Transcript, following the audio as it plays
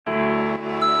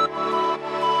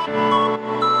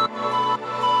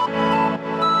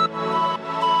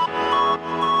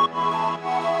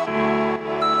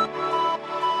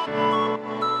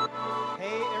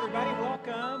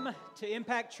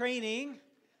Impact Training. I'm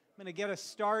going to get us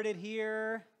started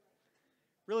here.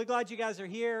 Really glad you guys are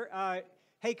here.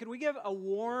 Hey, could we give a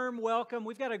warm welcome?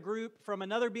 We've got a group from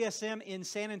another BSM in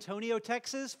San Antonio,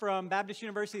 Texas, from Baptist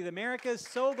University of the Americas.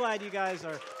 So glad you guys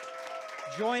are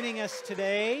joining us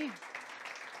today.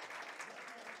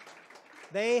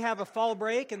 They have a fall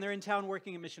break, and they're in town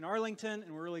working at Mission Arlington,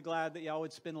 and we're really glad that y'all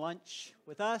would spend lunch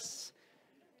with us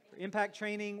for Impact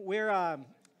Training.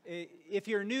 If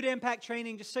you're new to Impact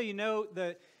Training, just so you know,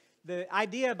 the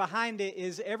idea behind it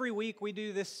is every week we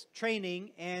do this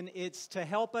training, and it's to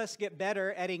help us get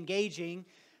better at engaging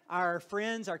our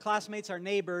friends, our classmates, our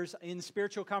neighbors in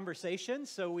spiritual conversations.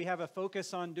 So we have a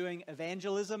focus on doing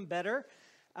evangelism better.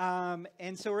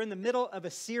 And so we're in the middle of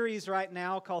a series right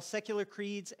now called Secular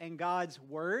Creeds and God's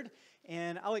Word.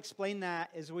 And I'll explain that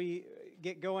as we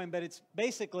get going, but it's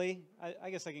basically,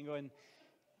 I guess I can go ahead and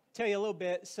tell you a little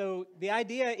bit. So the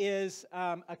idea is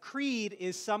a creed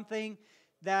is something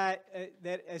that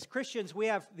as Christians, we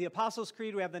have the Apostles'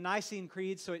 Creed, we have the Nicene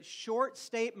Creed, so it's short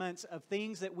statements of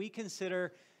things that we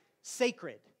consider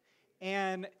sacred.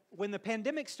 And when the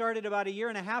pandemic started about a year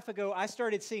and a half ago, I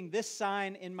started seeing this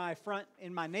sign in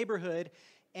my neighborhood,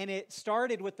 and it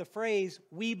started with the phrase,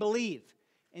 "We believe."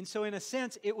 And so in a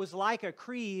sense, it was like a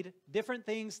creed, different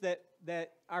things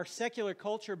that our secular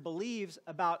culture believes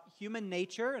about human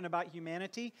nature and about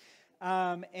humanity.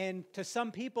 And to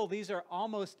some people, these are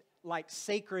almost like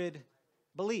sacred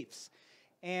beliefs.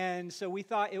 And so we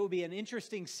thought it would be an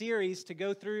interesting series to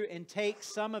go through and take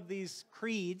some of these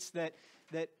creeds that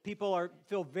people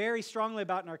feel very strongly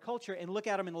about in our culture and look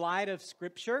at them in light of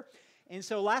Scripture. And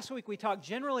so last week we talked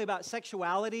generally about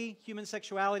sexuality, human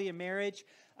sexuality and marriage.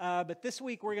 But this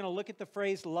week we're going to look at the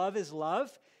phrase "love is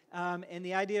love," and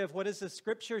the idea of what does the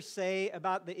Scripture say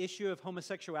about the issue of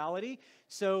homosexuality.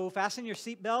 So fasten your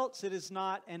seatbelts. It is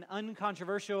not an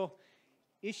uncontroversial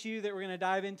issue that we're going to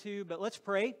dive into, but let's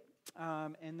pray,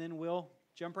 and then we'll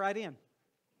jump right in.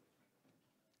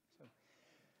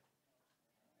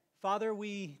 Father,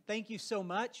 we thank you so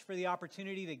much for the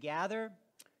opportunity to gather,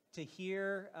 to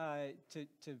hear,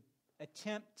 to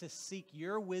attempt to seek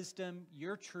your wisdom,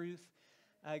 your truth.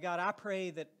 God, I pray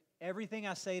that everything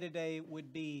I say today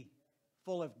would be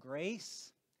full of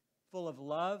grace, full of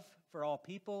love for all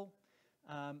people,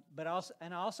 I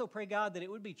also pray, God, that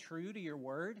it would be true to your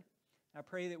word. I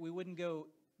pray that we wouldn't go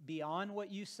beyond what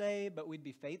you say, but we'd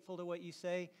be faithful to what you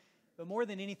say. But more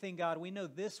than anything, God, we know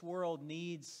this world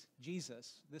needs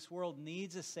Jesus. This world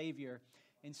needs a Savior.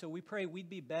 And so we pray we'd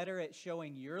be better at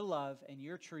showing your love and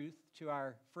your truth to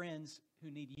our friends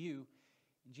who need you.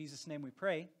 In Jesus' name we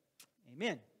pray.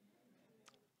 Amen.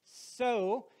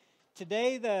 So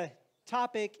today the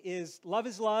topic is love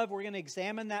is love. We're going to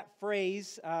examine that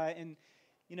phrase.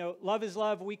 Love is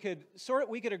love. We could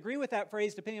agree with that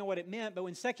phrase depending on what it meant. But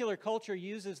when secular culture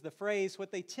uses the phrase, what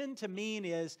they tend to mean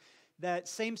is that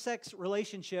same-sex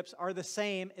relationships are the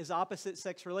same as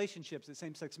opposite-sex relationships. That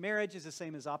same-sex marriage is the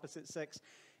same as opposite-sex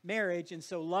marriage. And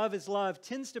so love is love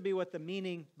tends to be what the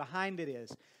meaning behind it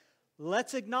is.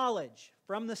 Let's acknowledge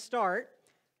from the start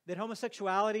that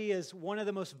homosexuality is one of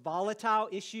the most volatile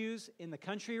issues in the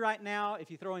country right now.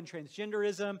 If you throw in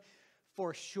transgenderism,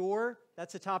 for sure,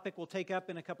 that's a topic we'll take up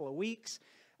in a couple of weeks.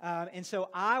 And so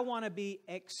I want to be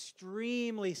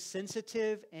extremely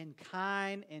sensitive and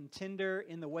kind and tender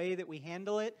in the way that we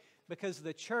handle it because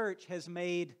the church has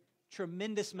made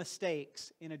tremendous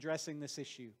mistakes in addressing this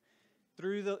issue.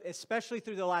 Especially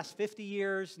through the last 50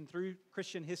 years and through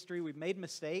Christian history, we've made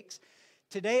mistakes.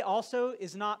 Today also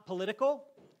is not political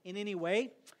in any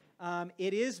way.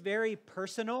 It is very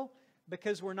personal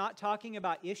because we're not talking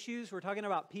about issues. We're talking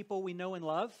about people we know and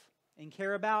love and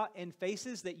care about, and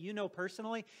faces that you know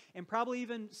personally, and probably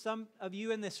even some of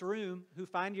you in this room who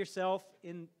find yourself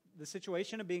in the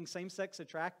situation of being same-sex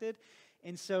attracted.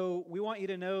 And so we want you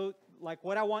to know,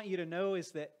 what I want you to know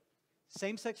is that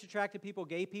same-sex attracted people,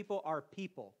 gay people, are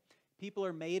people. People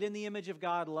are made in the image of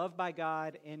God, loved by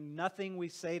God, and nothing we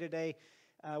say today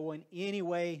will in any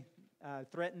way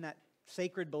threaten that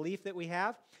sacred belief that we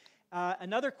have.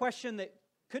 Another question that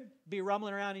could be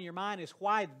rumbling around in your mind is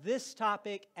why this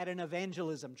topic at an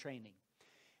evangelism training?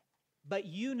 But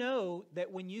you know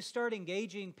that when you start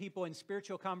engaging people in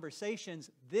spiritual conversations,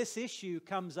 this issue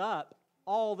comes up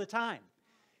all the time.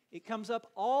 It comes up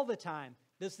all the time.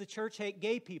 Does the church hate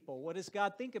gay people? What does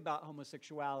God think about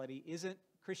homosexuality? Isn't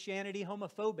Christianity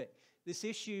homophobic? This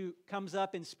issue comes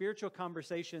up in spiritual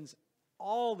conversations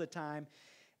all the time.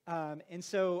 And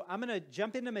so I'm going to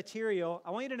jump into material.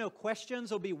 I want you to know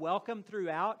questions will be welcome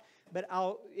throughout, but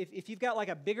if you've got like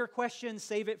a bigger question,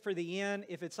 save it for the end.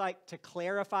 If it's like to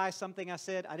clarify something I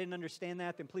said, I didn't understand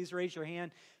that, then please raise your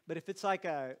hand. But if it's like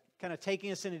a kind of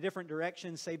taking us in a different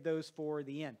direction. Save those for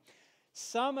the end.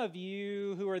 Some of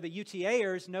you who are the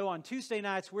UTAers know on Tuesday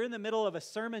nights we're in the middle of a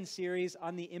sermon series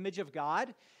on the image of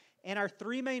God. And our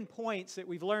three main points that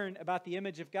we've learned about the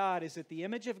image of God is that the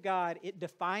image of God, it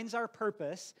defines our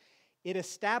purpose. It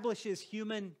establishes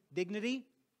human dignity.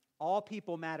 All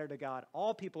people matter to God.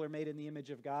 All people are made in the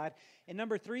image of God. And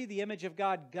number three, the image of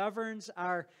God governs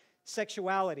our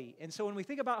sexuality. And so when we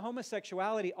think about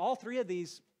homosexuality, all three of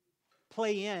these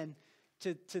play in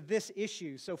to this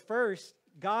issue. So first,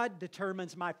 God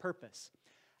determines my purpose.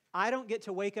 I don't get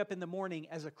to wake up in the morning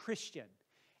as a Christian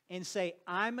and say,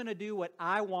 I'm going to do what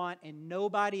I want, and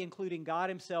nobody, including God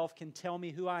himself, can tell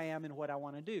me who I am and what I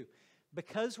want to do.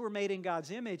 Because we're made in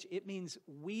God's image, it means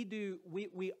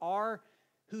we are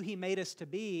who he made us to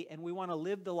be, and we want to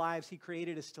live the lives he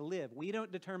created us to live. We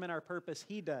don't determine our purpose,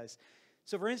 he does.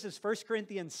 So for instance, 1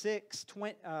 Corinthians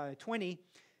 6:20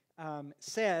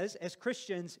 says, as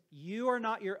Christians, you are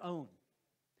not your own.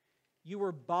 You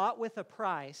were bought with a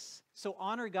price, so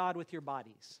honor God with your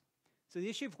bodies. So the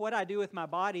issue of what I do with my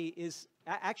body is,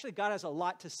 actually God has a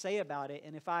lot to say about it,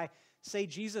 and if I say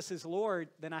Jesus is Lord,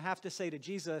 then I have to say to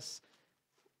Jesus,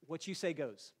 what you say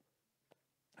goes.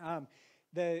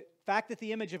 The fact that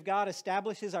the image of God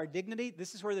establishes our dignity,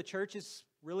 this is where the church has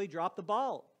really dropped the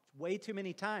ball way too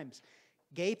many times.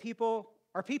 Gay people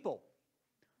are people.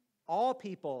 All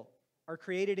people are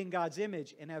created in God's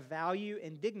image and have value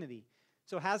and dignity.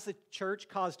 So has the church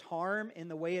caused harm in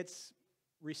the way it's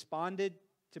responded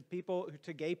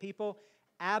to gay people?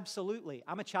 Absolutely.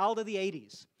 I'm a child of the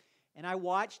 80s, and I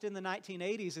watched in the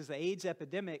 1980s as the AIDS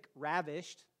epidemic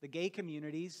ravished the gay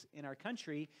communities in our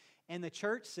country, and the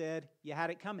church said, you had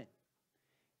it coming.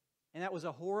 And that was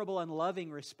a horrible,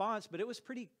 unloving response, but it was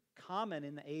pretty common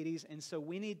in the 80s, and so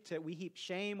we heap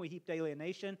shame, we heap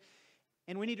alienation,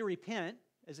 and we need to repent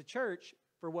as a church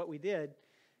for what we did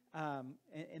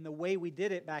and the way we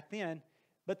did it back then.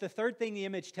 But the third thing the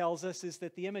image tells us is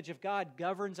that the image of God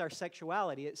governs our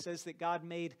sexuality. It says that God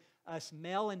made us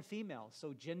male and female,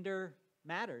 so gender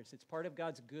matters. It's part of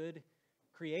God's good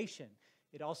creation.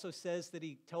 It also says that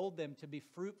he told them to be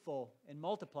fruitful and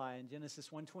multiply in Genesis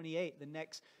 1:28, the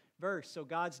next verse. So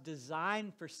God's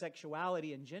design for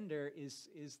sexuality and gender is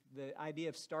the idea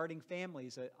of starting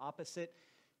families, an opposite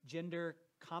gender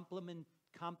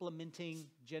complementing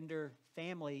gender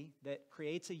family that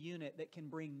creates a unit that can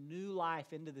bring new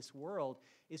life into this world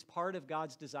is part of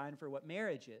God's design for what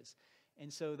marriage is.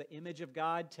 And so the image of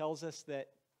God tells us that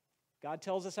God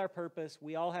tells us our purpose.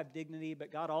 We all have dignity,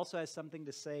 but God also has something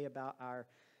to say about our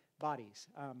bodies.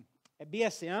 At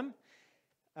BSM,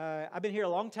 I've been here a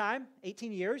long time,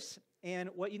 18 years, and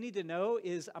what you need to know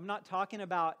is I'm not talking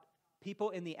about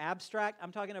people in the abstract.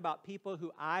 I'm talking about people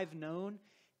who I've known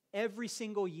every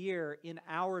single year in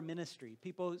our ministry.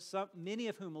 People, many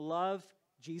of whom love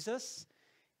Jesus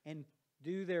and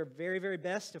do their very, very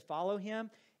best to follow him.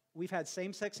 We've had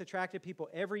same-sex attracted people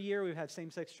every year. We've had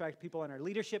same-sex attracted people on our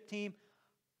leadership team,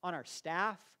 on our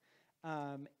staff.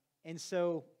 And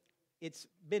so it's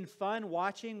been fun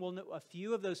watching. We'll know a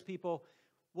few of those people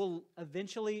will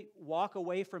eventually walk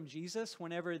away from Jesus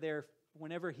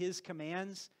whenever his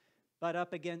commands butt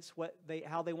up against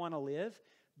how they want to live.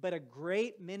 But a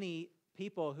great many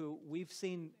people who we've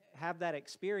seen have that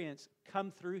experience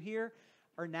come through here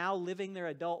are now living their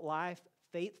adult life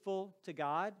faithful to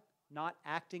God, not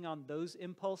acting on those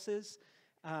impulses,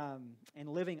 and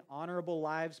living honorable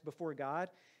lives before God.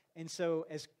 And so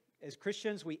as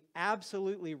Christians, we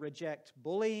absolutely reject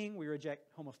bullying. We reject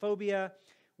homophobia.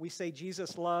 We say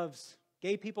Jesus loves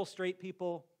gay people, straight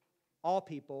people, all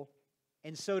people,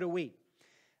 and so do we.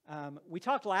 We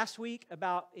talked last week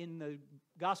about in the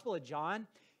Gospel of John,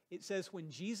 it says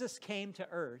when Jesus came to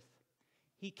earth,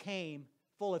 he came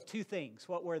full of two things.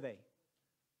 What were they?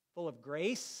 Full of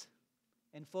grace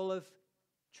and full of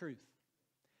truth.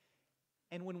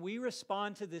 And when we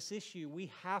respond to this issue,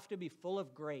 we have to be full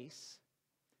of grace,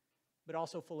 but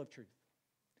also full of truth.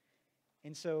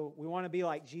 And so we want to be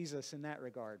like Jesus in that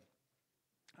regard.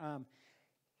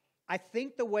 I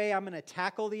think the way I'm going to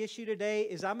tackle the issue today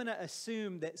is I'm going to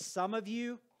assume that some of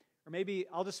you, or maybe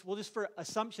we'll just for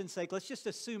assumption's sake, let's just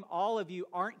assume all of you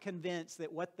aren't convinced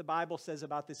that what the Bible says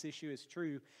about this issue is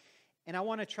true. And I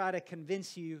want to try to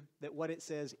convince you that what it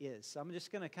says is. So I'm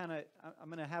just going to I'm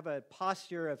going to have a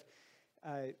posture of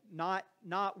not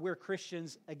we're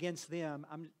Christians against them.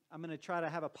 I'm going to try to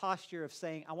have a posture of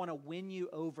saying I want to win you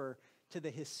over to the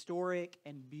historic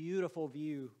and beautiful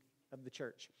view of the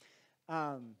church.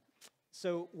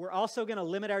 So we're also going to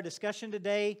limit our discussion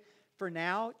today for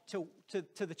now to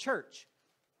the church.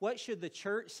 What should the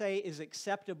church say is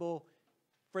acceptable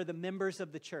for the members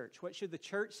of the church? What should the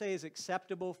church say is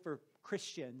acceptable for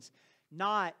Christians?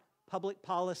 Not public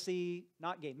policy,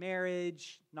 not gay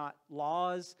marriage, not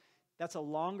laws. That's a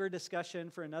longer discussion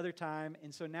for another time.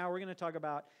 And so now we're going to talk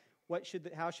about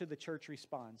how should the church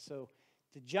respond. So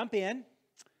to jump in,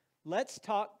 let's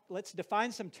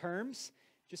define some terms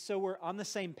just so we're on the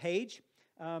same page.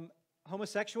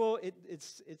 Homosexual,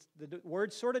 the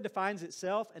word sort of defines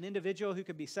itself, an individual who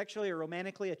could be sexually or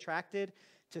romantically attracted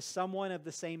to someone of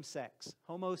the same sex.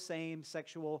 Homo, same,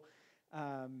 sexual,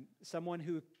 someone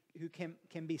who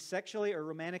can be sexually or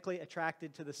romantically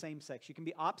attracted to the same sex. You can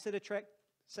be opposite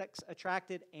sex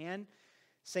attracted and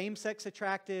same-sex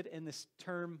attracted, and this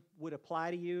term would apply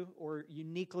to you, or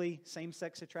uniquely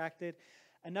same-sex attracted.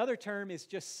 Another term is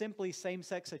just simply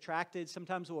same-sex attracted.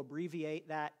 Sometimes we'll abbreviate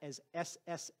that as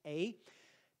SSA.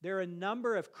 There are a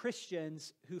number of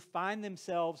Christians who find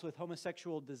themselves with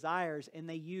homosexual desires, and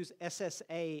they use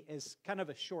SSA as kind of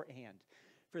a shorthand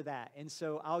for that. And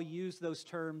so I'll use those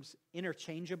terms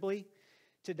interchangeably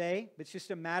today. It's just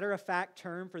a matter-of-fact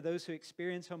term for those who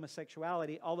experience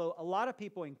homosexuality, although a lot of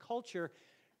people in culture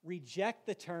reject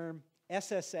the term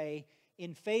SSA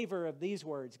in favor of these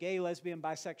words: gay, lesbian,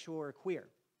 bisexual, or queer.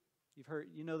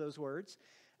 You know those words.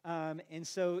 And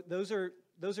so those are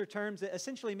terms that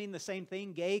essentially mean the same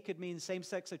thing. Gay could mean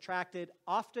same-sex attracted,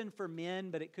 often for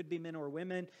men, but it could be men or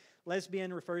women.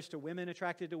 Lesbian refers to women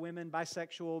attracted to women.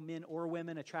 Bisexual, men or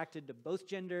women attracted to both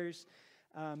genders.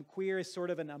 Queer is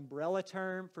sort of an umbrella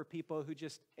term for people who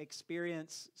just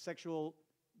experience sexual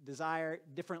desire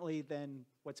differently than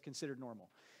what's considered normal.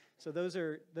 So those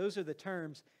are the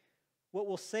terms. What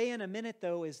we'll say in a minute,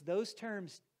 though, is those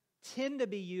terms tend to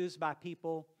be used by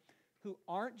people who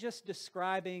aren't just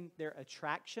describing their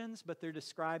attractions, but they're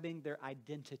describing their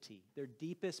identity, their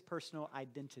deepest personal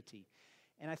identity.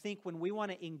 And I think when we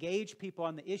want to engage people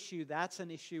on the issue, that's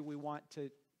an issue we want to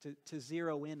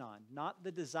zero in on. Not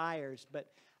the desires,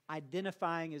 but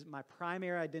identifying as my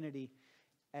primary identity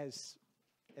as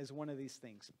one of these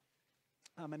things.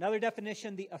 Another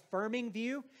definition, the affirming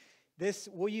view.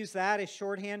 We'll use that as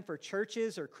shorthand for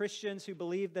churches or Christians who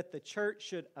believe that the church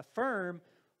should affirm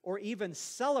or even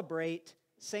celebrate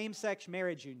same-sex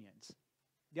marriage unions.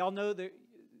 Y'all know that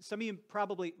most of you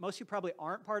probably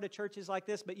aren't part of churches like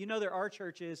this, but you know there are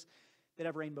churches that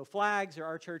have rainbow flags. There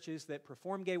are churches that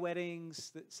perform gay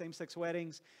weddings, same-sex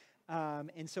weddings.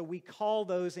 And so we call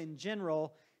those in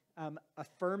general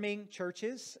affirming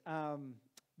churches.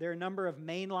 There are a number of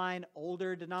mainline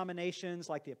older denominations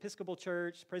like the Episcopal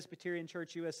Church, Presbyterian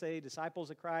Church USA, Disciples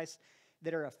of Christ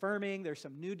that are affirming. There's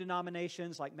some new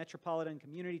denominations like Metropolitan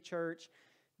Community Church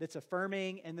that's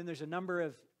affirming. And then there's a number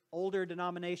of older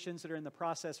denominations that are in the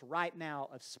process right now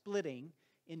of splitting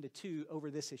into two over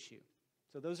this issue.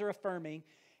 So those are affirming.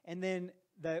 And then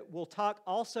we'll talk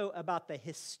also about the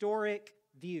historic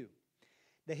view.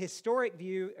 The historic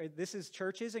view, this is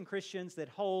churches and Christians that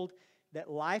hold that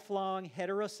lifelong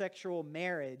heterosexual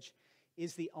marriage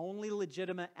is the only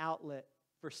legitimate outlet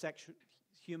for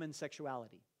human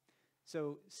sexuality.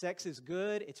 So sex is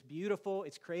good, it's beautiful,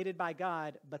 it's created by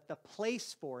God, but the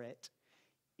place for it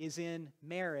is in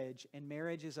marriage, and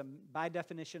marriage is, by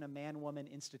definition, a man-woman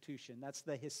institution. That's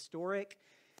the historic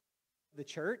the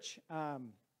church.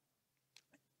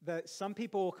 Some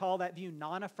people will call that view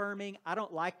non-affirming. I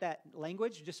don't like that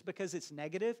language just because it's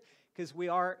negative, because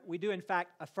we do in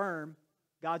fact affirm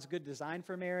God's good design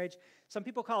for marriage. Some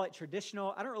people call it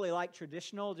traditional. I don't really like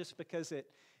traditional just because it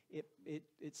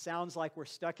sounds like we're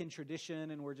stuck in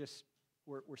tradition and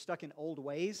we're stuck in old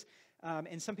ways.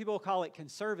 And some people will call it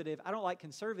conservative. I don't like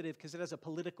conservative because it has a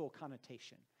political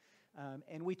connotation.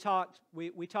 And we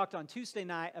talked on Tuesday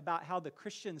night about how the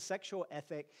Christian sexual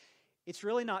ethic, it's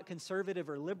really not conservative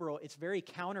or liberal. It's very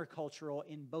countercultural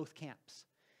in both camps.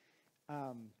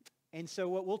 And so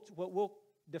what we'll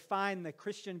define the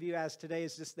Christian view as today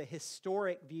is just the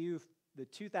historic view, the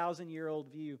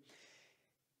 2,000-year-old view.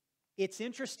 It's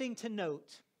interesting to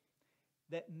note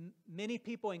that many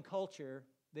people in culture,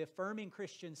 the affirming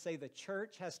Christians, say the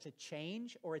church has to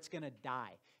change or it's going to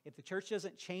die. If the church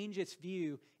doesn't change its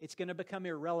view, it's going to become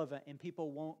irrelevant and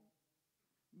people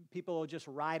will just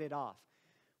write it off.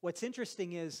 What's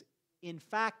interesting is, in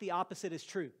fact, the opposite is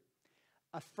true.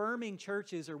 Affirming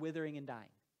churches are withering and dying.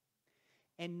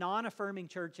 And non-affirming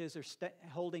churches are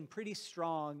holding pretty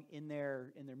strong in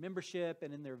their membership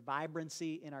and in their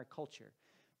vibrancy in our culture.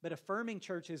 But affirming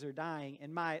churches are dying.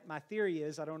 And my theory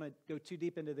is, I don't want to go too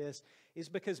deep into this, is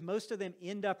because most of them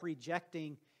end up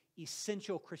rejecting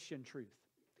essential Christian truth.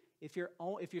 If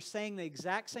you're saying the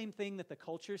exact same thing that the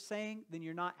culture is saying, then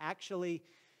you're not actually,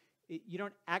 you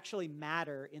don't actually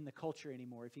matter in the culture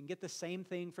anymore. If you can get the same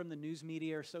thing from the news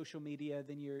media or social media,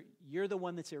 then you're the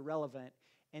one that's irrelevant.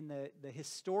 And the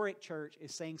historic church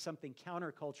is saying something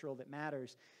countercultural that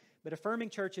matters. But affirming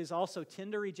churches also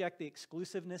tend to reject the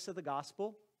exclusiveness of the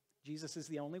gospel. Jesus is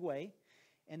the only way.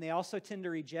 And they also tend to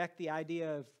reject the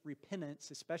idea of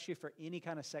repentance, especially for any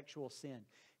kind of sexual sin.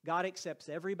 God accepts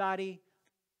everybody,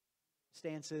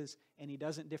 stances, and He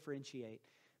doesn't differentiate.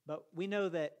 But we know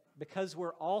that because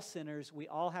we're all sinners, we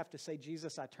all have to say,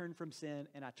 Jesus, I turn from sin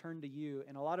and I turn to you.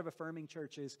 And a lot of affirming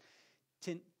churches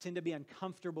tend to be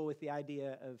uncomfortable with the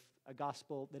idea of a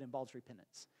gospel that involves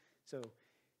repentance. So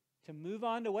to move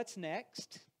on to what's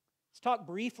next, let's talk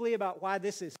briefly about why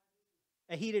this is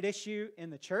a heated issue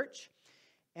in the church.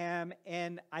 And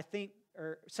I think,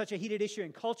 or such a heated issue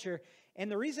in culture. And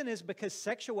the reason is because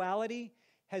sexuality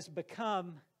has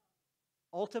become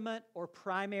ultimate or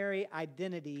primary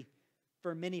identity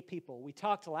for many people. We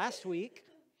talked last week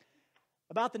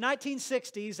about the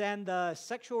 1960s and the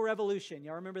sexual revolution.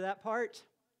 Y'all remember that part?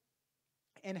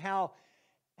 And how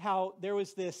there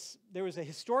was a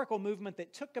historical movement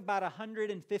that took about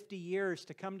 150 years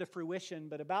to come to fruition,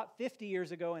 but about 50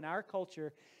 years ago in our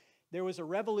culture, there was a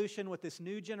revolution with this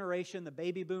new generation, the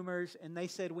baby boomers, and they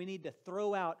said we need to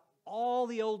throw out all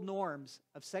the old norms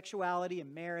of sexuality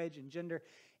and marriage and gender,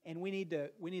 and we need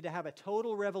to have a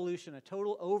total revolution, a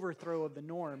total overthrow of the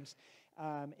norms.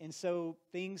 And so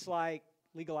things like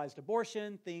legalized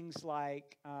abortion, things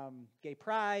like gay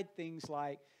pride, things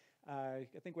like, I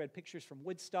think we had pictures from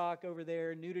Woodstock over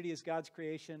there. Nudity is God's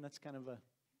creation. That's kind of a,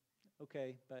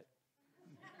 okay, but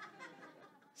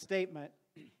statement.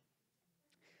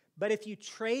 But if you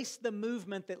trace the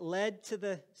movement that led to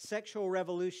the sexual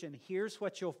revolution, here's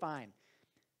what you'll find.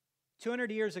 200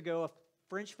 years ago, a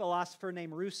French philosopher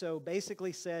named Rousseau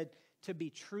basically said to be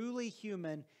truly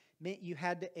human meant you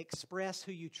had to express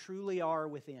who you truly are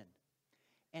within.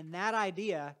 And that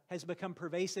idea has become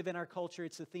pervasive in our culture.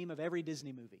 It's the theme of every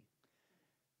Disney movie.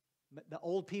 But the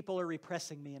old people are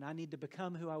repressing me, and I need to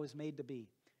become who I was made to be.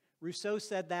 Rousseau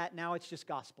said that, now it's just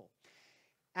gospel.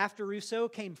 After Rousseau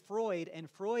came Freud, and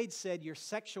Freud said your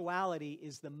sexuality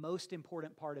is the most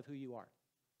important part of who you are.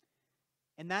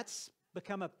 And that's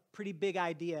become a pretty big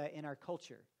idea in our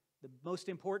culture. The most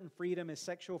important freedom is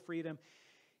sexual freedom.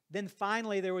 Then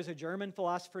finally, there was a German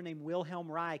philosopher named Wilhelm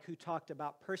Reich who talked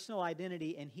about personal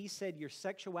identity, and he said your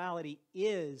sexuality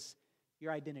is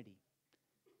your identity.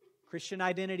 Christian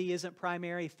identity isn't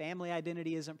primary, family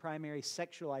identity isn't primary,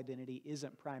 sexual identity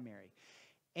isn't primary.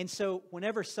 And so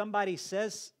whenever somebody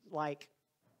says, like,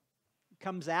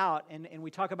 comes out, and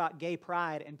we talk about gay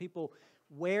pride, and people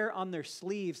wear on their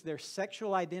sleeves their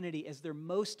sexual identity as their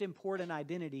most important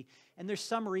identity, and there's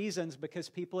some reasons because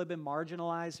people have been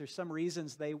marginalized, there's some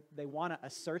reasons they want to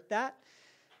assert that,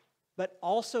 but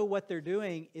also what they're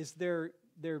doing is they're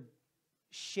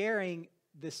sharing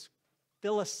this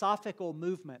philosophical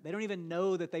movement. They don't even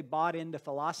know that they bought into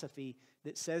philosophy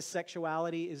that says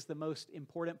sexuality is the most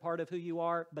important part of who you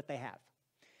are, but they have.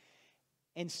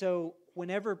 And so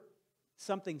whenever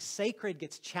something sacred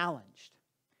gets challenged,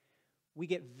 we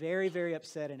get very, very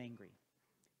upset and angry.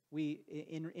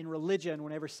 In religion,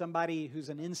 whenever somebody who's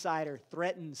an insider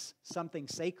threatens something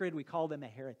sacred, we call them a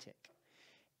heretic.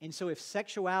 And so if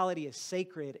sexuality is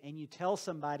sacred and you tell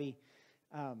somebody,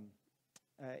 I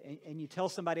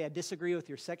disagree with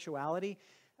your sexuality,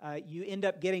 you end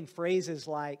up getting phrases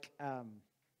like,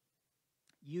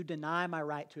 you deny my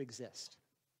right to exist.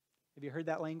 Have you heard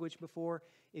that language before?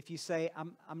 If you say,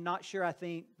 I'm not sure I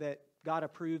think that God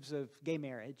approves of gay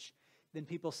marriage, then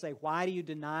people say, why do you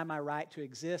deny my right to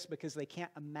exist? Because they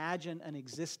can't imagine an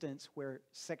existence where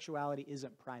sexuality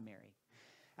isn't primary.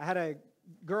 I had a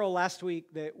girl last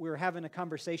week that we were having a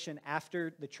conversation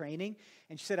after the training,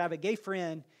 and she said, I have a gay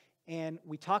friend, and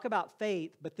we talk about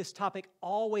faith, but this topic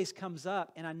always comes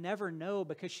up, and I never know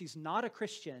because she's not a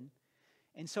Christian,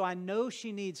 and so I know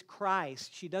she needs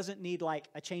Christ. She doesn't need like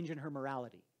a change in her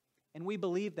morality. And we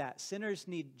believe that. Sinners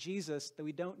need Jesus, that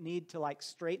we don't need to like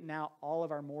straighten out all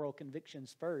of our moral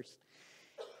convictions first.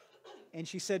 And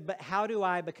she said, but how do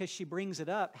I, because she brings it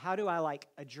up, how do I like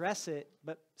address it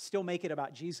but still make it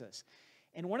about Jesus?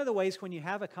 And one of the ways when you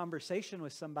have a conversation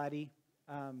with somebody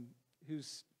who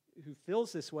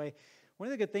feels this way, one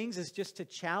of the good things is just to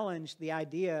challenge the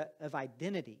idea of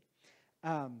identity.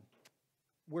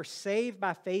 We're saved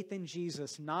by faith in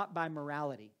Jesus, not by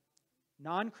morality.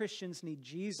 Non-Christians need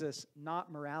Jesus,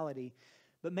 not morality.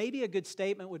 But maybe a good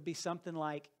statement would be something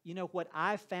like, you know, what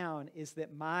I've found is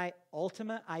that my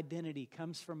ultimate identity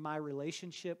comes from my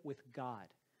relationship with God,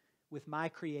 with my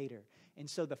Creator. And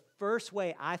so the first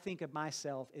way I think of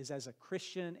myself is as a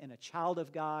Christian and a child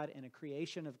of God and a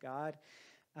creation of God.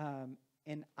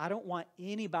 And I don't want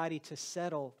anybody to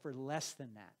settle for less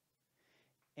than that.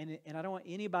 And I don't want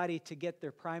anybody to get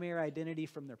their primary identity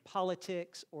from their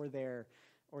politics or their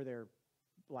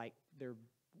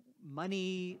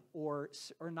money or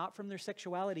not from their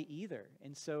sexuality either.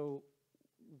 And so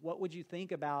what would you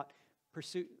think about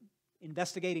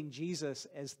investigating Jesus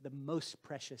as the most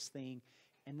precious thing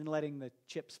and then letting the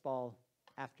chips fall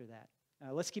after that?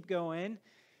 Let's keep going.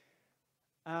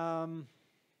 Can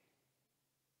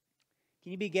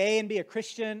you be gay and be a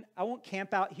Christian? I won't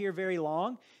camp out here very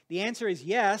long. The answer is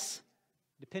yes,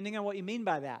 depending on what you mean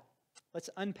by that.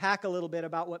 Let's unpack a little bit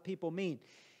about what people mean.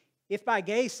 If by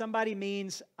gay somebody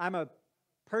means I'm a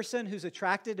person who's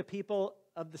attracted to people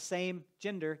of the same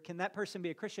gender, can that person be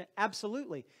a Christian?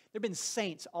 Absolutely. There have been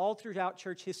saints all throughout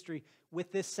church history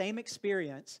with this same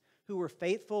experience who were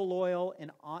faithful, loyal,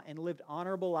 and lived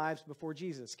honorable lives before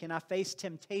Jesus. Can I face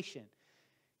temptation?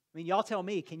 I mean, y'all tell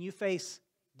me, can you face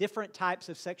different types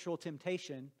of sexual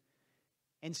temptation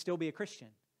and still be a Christian?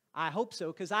 I hope so,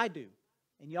 because I do,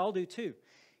 and y'all do too.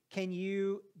 Can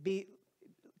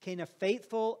a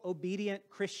faithful, obedient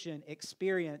Christian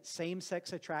experience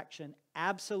same-sex attraction?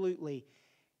 Absolutely.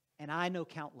 And I know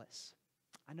countless.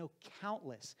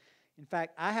 In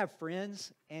fact, I have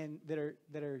friends that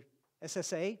are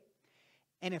SSA,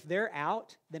 and if they're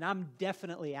out, then I'm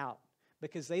definitely out,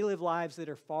 because they live lives that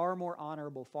are far more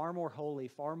honorable, far more holy,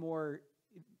 far more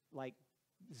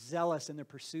zealous in their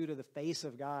pursuit of the face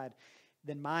of God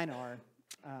than mine are.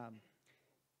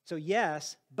 So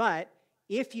yes, but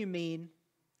if you mean,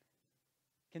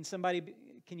 can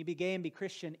you be gay and be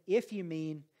Christian? If you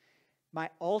mean my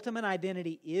ultimate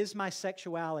identity is my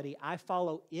sexuality, I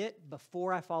follow it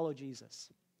before I follow Jesus.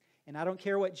 And I don't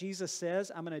care what Jesus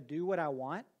says, I'm going to do what I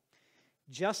want.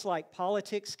 Just like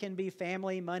politics can be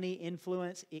family, money,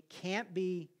 influence, it can't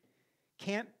be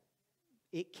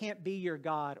your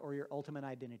God or your ultimate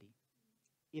identity.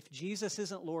 If Jesus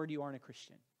isn't Lord, you aren't a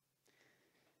Christian.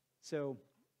 So,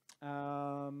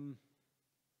 I'd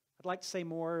like to say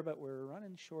more, but we're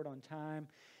running short on time.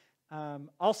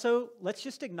 Also, let's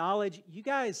just acknowledge, you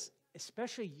guys,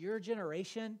 especially your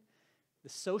generation, the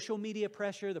social media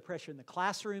pressure, the pressure in the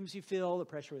classrooms you feel, the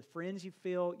pressure with friends you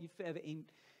feel, you have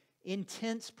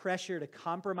intense pressure to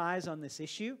compromise on this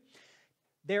issue.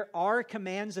 There are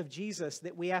commands of Jesus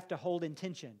that we have to hold in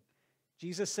tension.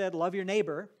 Jesus said, love your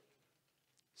neighbor.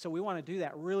 So we want to do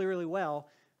that really, really well.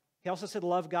 He also said,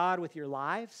 love God with your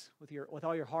lives, with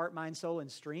all your heart, mind, soul,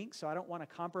 and strength. So I don't want to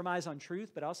compromise on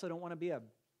truth, but I also don't want to be a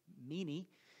meanie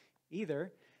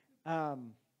either. I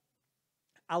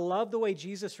love the way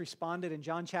Jesus responded in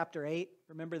John chapter 8.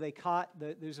 Remember,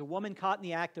 there's a woman caught in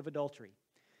the act of adultery.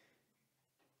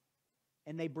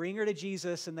 And they bring her to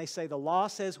Jesus and they say, the law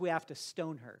says we have to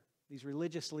stone her. These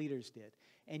religious leaders did.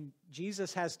 And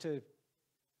Jesus has to,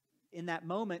 in that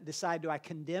moment, decide, do I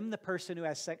condemn the person who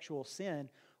has sexual sin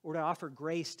or to offer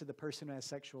grace to the person who has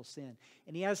sexual sin?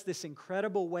 And he has this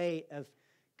incredible way of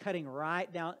cutting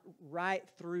right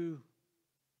through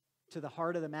to the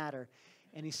heart of the matter.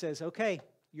 And he says, okay,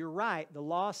 you're right. The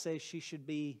law says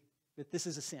that this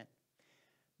is a sin.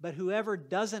 But whoever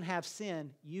doesn't have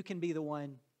sin, you can be the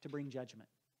one to bring judgment.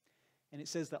 And it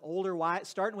says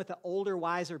starting with the older,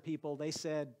 wiser people, they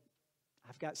said,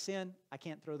 I've got sin, I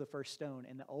can't throw the first stone.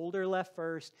 And the older left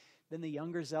first, then the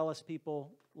younger, zealous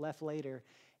people left later.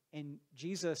 And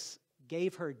Jesus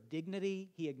gave her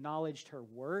dignity. He acknowledged her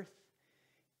worth.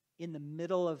 In the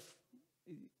middle of,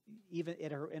 even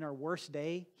in her worst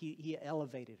day, he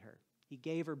elevated her. He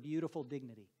gave her beautiful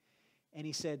dignity. And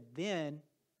he said, then,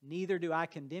 neither do I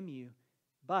condemn you,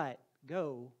 but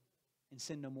go and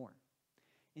sin no more.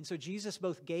 And so Jesus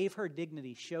both gave her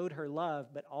dignity, showed her love,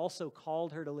 but also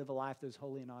called her to live a life that was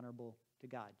holy and honorable to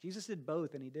God. Jesus did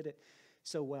both, and he did it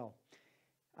so well.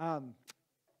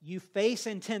 You face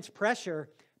intense pressure,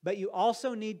 but you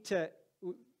also need to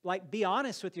be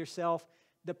honest with yourself.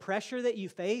 The pressure that you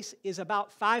face is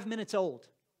about 5 minutes old.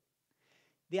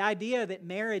 The idea that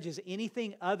marriage is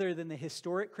anything other than the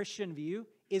historic Christian view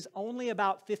is only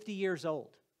about 50 years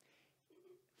old.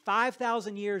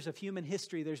 5,000 years of human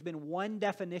history, there's been one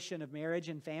definition of marriage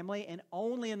and family, and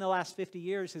only in the last 50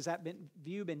 years has that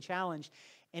view been challenged.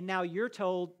 And now you're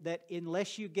told that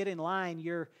unless you get in line,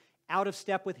 you're out of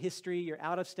step with history, you're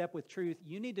out of step with truth.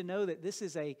 You need to know that this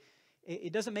is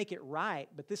it doesn't make it right,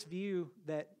 but this view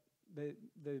that the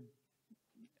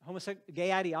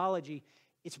gay ideology,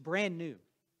 it's brand new.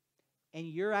 And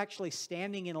you're actually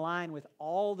standing in line with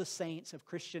all the saints of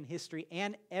Christian history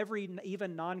and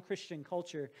even non-Christian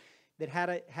culture that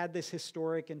had this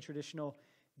historic and traditional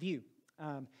view.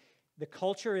 The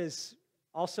culture is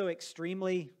also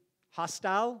extremely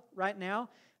hostile right now.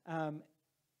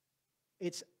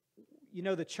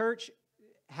 The church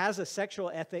has a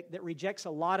sexual ethic that rejects a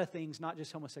lot of things, not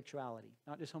just homosexuality,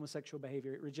 not just homosexual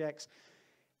behavior. It rejects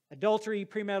adultery,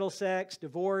 premarital sex,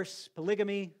 divorce,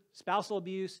 polygamy, spousal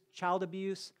abuse, child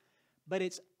abuse. But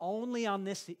it's only on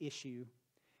this issue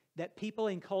that people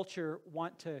in culture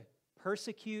want to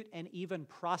persecute and even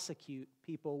prosecute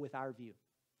people with our view.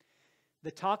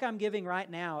 The talk I'm giving right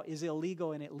now is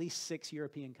illegal in at least 6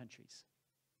 European countries.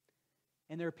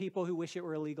 And there are people who wish it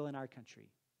were illegal in our country.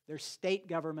 There's state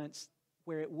governments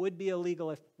where it would be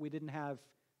illegal if we didn't have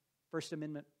First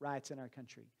Amendment rights in our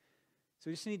country. So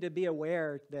we just need to be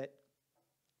aware that,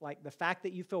 like, the fact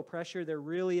that you feel pressure, there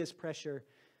really is pressure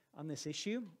on this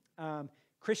issue.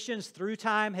 Christians through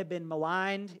time have been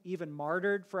maligned, even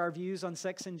martyred for our views on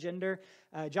sex and gender.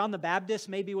 John the Baptist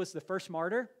maybe was the first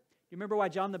martyr. You remember why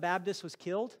John the Baptist was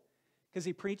killed? Because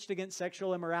he preached against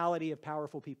sexual immorality of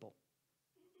powerful people.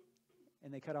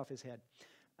 And they cut off his head.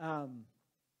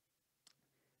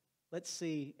 Let's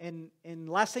see. And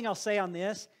last thing I'll say on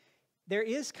this, there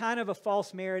is kind of a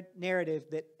false narrative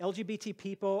that LGBT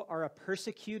people are a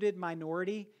persecuted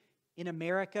minority in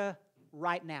America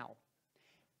right now,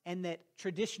 and that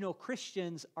traditional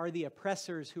Christians are the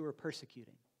oppressors who are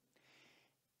persecuting.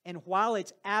 And while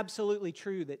it's absolutely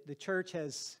true that the church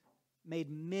has made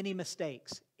many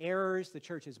mistakes, errors, the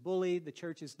church has bullied, the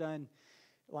church has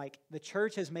the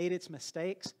church has made its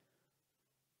mistakes,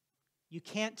 you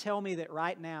can't tell me that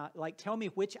right now, tell me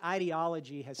which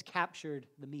ideology has captured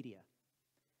the media.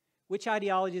 Which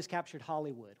ideology has captured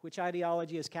Hollywood? Which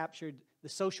ideology has captured the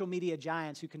social media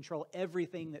giants who control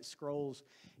everything that scrolls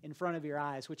in front of your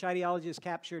eyes? Which ideology has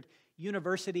captured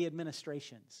university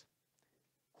administrations,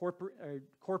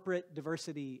 corporate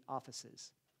diversity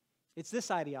offices? It's this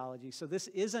ideology. So this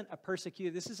isn't a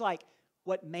persecuted. This is like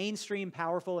what mainstream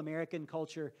powerful American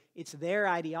culture, it's their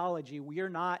ideology. We are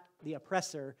not the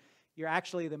oppressor. You're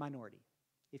actually the minority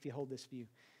if you hold this view.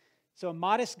 So a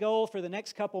modest goal for the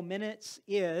next couple minutes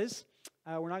is,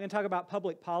 we're not going to talk about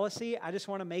public policy. I just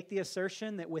want to make the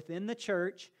assertion that within the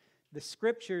church, the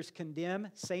Scriptures condemn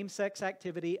same-sex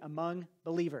activity among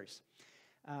believers.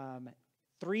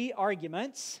 3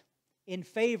 arguments in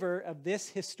favor of this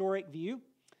historic view.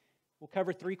 We'll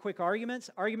cover 3 quick arguments.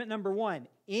 Argument number 1,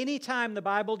 anytime the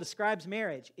Bible describes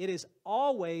marriage, it is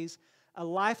always a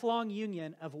lifelong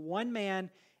union of one man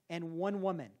and one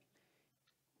woman.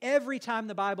 Every time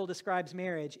the Bible describes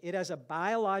marriage, it has a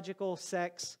biological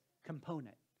sex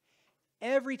component.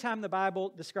 Every time the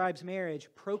Bible describes marriage,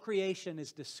 procreation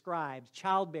is described,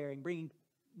 childbearing, bringing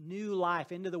new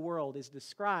life into the world is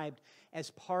described as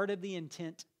part of the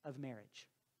intent of marriage.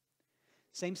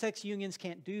 Same-sex unions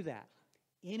can't do that.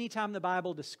 Anytime the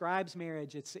Bible describes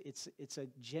marriage, it's a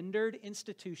gendered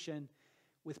institution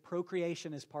with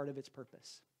procreation as part of its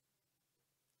purpose.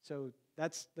 So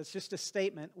that's just a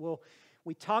statement.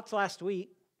 We talked last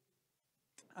week.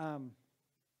 I'll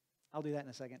do that in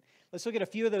a second. Let's look at a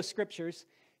few of those scriptures.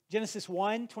 Genesis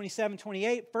 1, 27,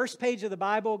 28. First page of the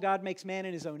Bible, God makes man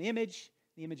in His own image.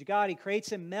 The image of God, He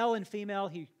creates him, male and female.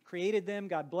 He created them.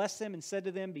 God blessed them and said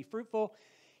to them, be fruitful,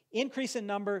 increase in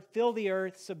number, fill the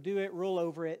earth, subdue it, rule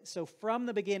over it. So from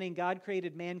the beginning, God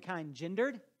created mankind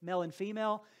gendered, male and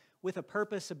female, with a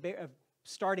purpose of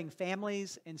starting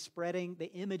families and spreading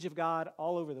the image of God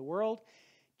all over the world.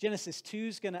 Genesis 2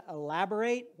 is going to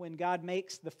elaborate when God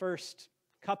makes the first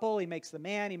couple. He makes the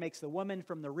man, He makes the woman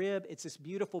from the rib. It's this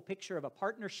beautiful picture of a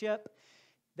partnership.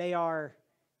 They are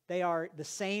the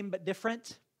same but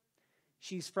different.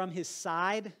 She's from his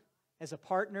side as a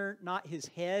partner, not his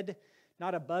head,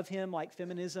 not above him like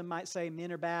feminism might say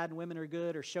men are bad and women are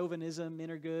good, or chauvinism, men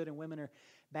are good and women are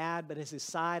bad, but as his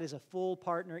side as a full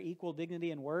partner, equal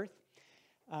dignity and worth.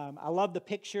 I love the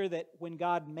picture that when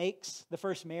God makes the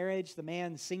first marriage, the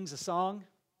man sings a song.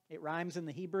 It rhymes in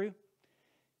the Hebrew.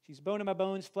 She's bone of my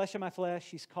bones, flesh of my flesh.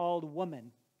 She's called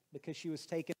woman because she was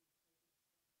taken.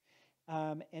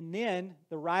 And then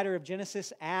the writer of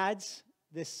Genesis adds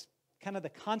this kind of the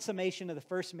consummation of the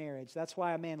first marriage. That's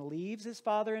why a man leaves his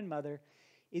father and mother,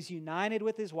 is united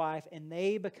with his wife, and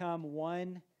they become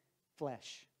one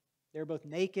flesh. They're both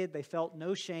naked. They felt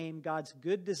no shame. God's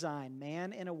good design,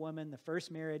 man and a woman, the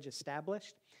first marriage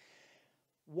established.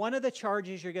 One of the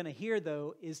charges you're going to hear,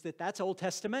 though, is that that's Old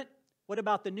Testament. What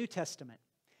about the New Testament?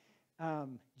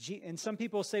 And some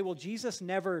people say, well, Jesus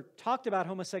never talked about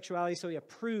homosexuality, so He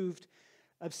approved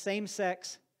of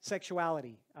same-sex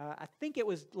sexuality. I think it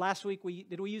was last week,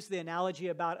 did we use the analogy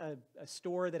about a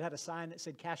store that had a sign that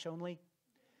said cash only?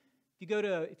 If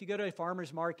you go to a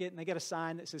farmer's market and they get a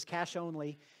sign that says cash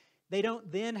only, They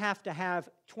don't then have to have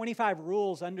 25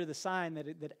 rules under the sign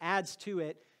that adds to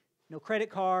it. No credit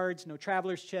cards, no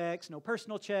traveler's checks, no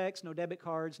personal checks, no debit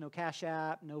cards, no Cash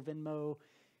App, no Venmo.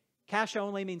 Cash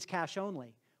only means cash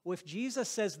only. Well, if Jesus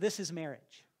says this is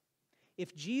marriage,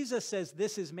 if Jesus says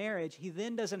this is marriage, he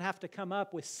then doesn't have to come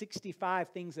up with 65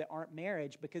 things that aren't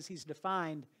marriage because he's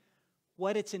defined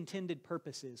what its intended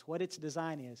purpose is, what its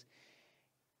design is.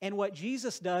 And what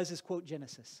Jesus does is quote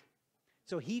Genesis.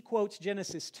 So he quotes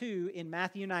Genesis 2 in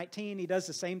Matthew 19. He does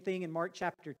the same thing in Mark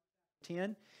chapter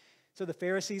 10. So the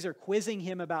Pharisees are quizzing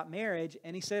him about marriage,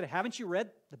 and he said, haven't you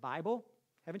read the Bible?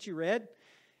 Haven't you read?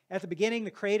 At the beginning,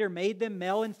 the Creator made them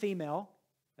male and female.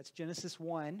 That's Genesis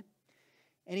 1.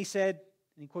 And he said,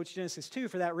 and he quotes Genesis 2,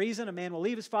 for that reason, a man will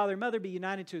leave his father and mother, be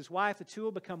united to his wife. The two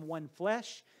will become one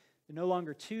flesh. They're no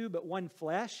longer two, but one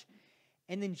flesh.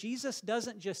 And then Jesus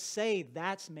doesn't just say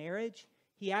that's marriage.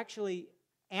 He actually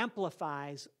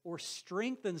amplifies or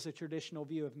strengthens the traditional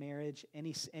view of marriage, and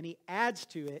he adds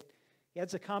to it, he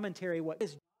adds a commentary, what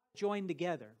is joined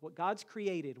together, what God's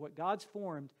created, what God's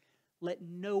formed, let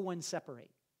no one separate.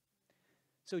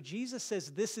 So Jesus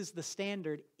says this is the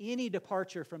standard, any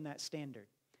departure from that standard.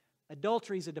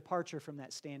 Adultery is a departure from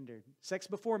that standard. Sex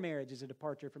before marriage is a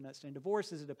departure from that standard.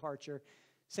 Divorce is a departure.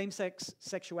 Same-sex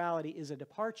sexuality is a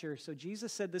departure. So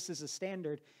Jesus said this is a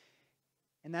standard,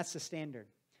 and that's the standard.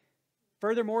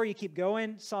 Furthermore, you keep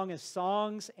going, Song of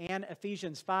Songs and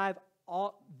Ephesians 5,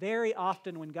 very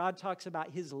often when God talks about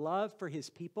his love for his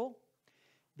people,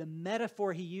 the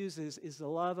metaphor he uses is the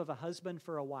love of a husband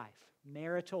for a wife,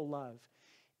 marital love.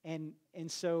 And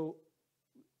so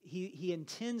he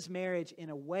intends marriage in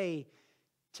a way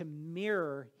to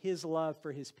mirror his love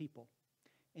for his people.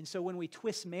 And so when we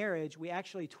twist marriage, we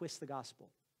actually twist the gospel.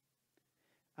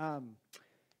 One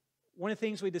of the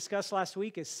things we discussed last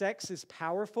week is sex is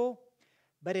powerful,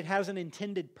 but it has an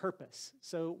intended purpose.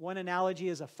 So one analogy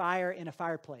is a fire in a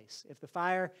fireplace. If the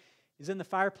fire is in the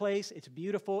fireplace, it's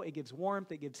beautiful, it gives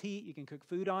warmth, it gives heat, you can cook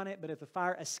food on it. But if the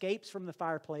fire escapes from the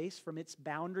fireplace, from its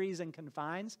boundaries and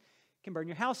confines, it can burn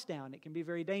your house down. It can be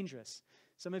very dangerous.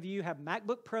 Some of you have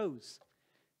MacBook Pros,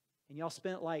 and y'all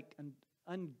spent like an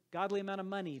ungodly amount of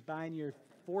money buying your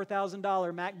 $4,000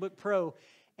 MacBook Pro.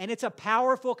 And it's a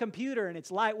powerful computer, and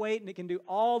it's lightweight, and it can do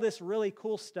all this really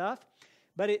cool stuff.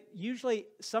 But it usually,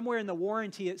 somewhere in the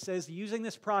warranty, it says using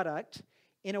this product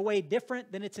in a way different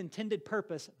than its intended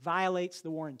purpose violates the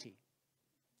warranty,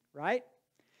 right?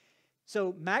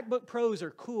 So MacBook Pros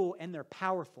are cool and they're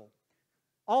powerful.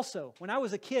 Also, when I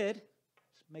was a kid,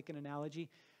 let's make an analogy,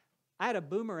 I had a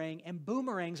boomerang, and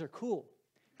boomerangs are cool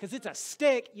because it's a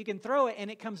stick, you can throw it and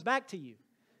it comes back to you.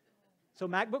 So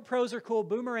MacBook Pros are cool,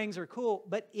 boomerangs are cool,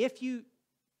 but if you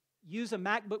use a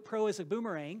MacBook Pro as a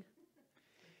boomerang,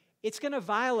 it's going to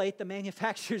violate the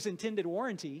manufacturer's intended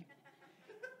warranty.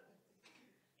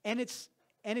 And it's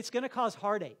going to cause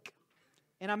heartache.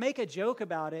 And I make a joke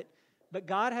about it, but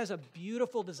God has a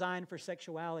beautiful design for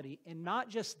sexuality, and not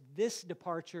just this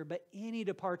departure, but any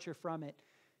departure from it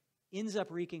ends up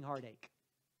wreaking heartache.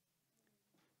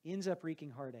 Ends up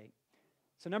wreaking heartache.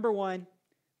 So number one,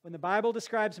 when the Bible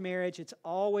describes marriage, it's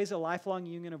always a lifelong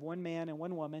union of one man and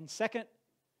one woman. Second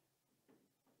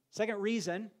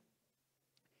reason,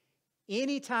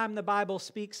 anytime the Bible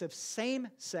speaks of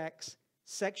same-sex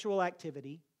sexual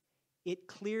activity, it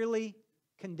clearly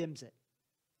condemns it.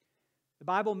 The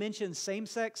Bible mentions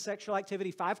same-sex sexual activity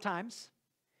 5 times.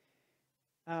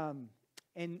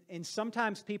 And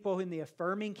sometimes people in the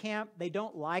affirming camp, they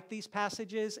don't like these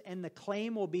passages, and the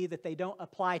claim will be that they don't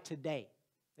apply today.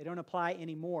 They don't apply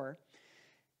anymore.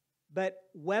 But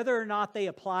whether or not they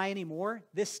apply anymore,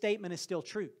 this statement is still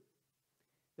true.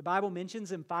 The Bible mentions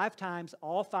them 5 times,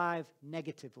 all 5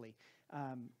 negatively.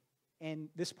 And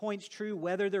this point's true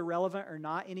whether they're relevant or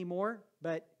not anymore,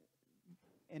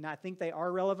 and I think they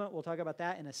are relevant. We'll talk about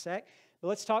that in a sec. But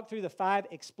let's talk through the 5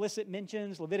 explicit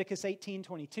mentions. Leviticus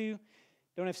 18:22.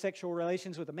 Don't have sexual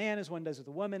relations with a man as one does with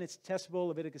a woman. It's detestable.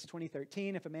 Leviticus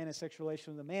 20:13. If a man has sexual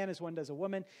relations with a man as one does a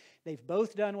woman, they've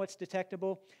both done what's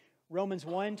detectable. Romans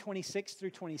 1:26 through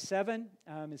 27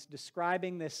 is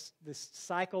describing this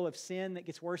cycle of sin that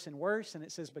gets worse and worse. And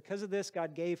it says, because of this,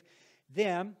 God gave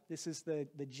them, this is the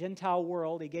Gentile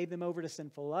world, He gave them over to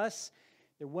sinful lusts.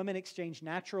 Their women exchanged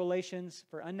natural relations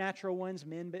for unnatural ones.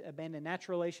 Men abandoned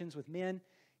natural relations with men,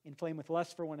 inflamed with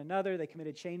lust for one another. They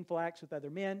committed shameful acts with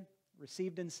other men,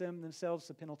 received in themselves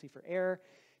the penalty for error.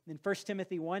 And then 1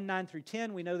 Timothy 1:9 through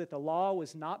 10, we know that the law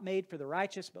was not made for the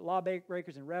righteous, but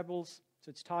lawbreakers and rebels. So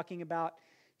it's talking about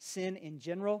sin in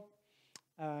general.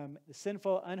 The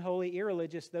sinful, unholy,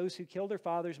 irreligious, those who kill their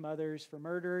fathers, mothers, for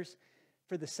murderers,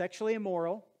 for the sexually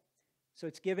immoral. So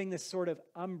it's giving this sort of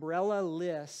umbrella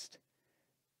list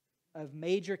of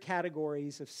major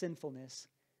categories of sinfulness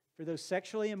for those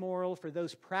sexually immoral, for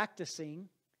those practicing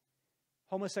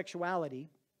homosexuality.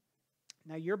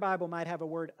 Now, your Bible might have a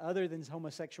word other than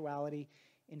homosexuality.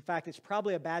 In fact, it's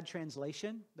probably a bad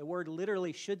translation. The word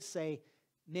literally should say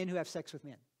men who have sex with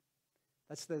men.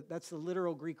 That's the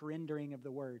literal Greek rendering of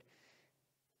the word.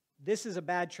 This is a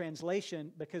bad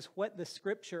translation because what the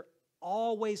Scripture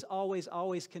always, always,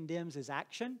 always condemns is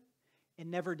action and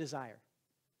never desire.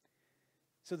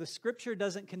 So the Scripture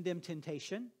doesn't condemn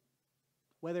temptation,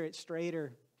 whether it's straight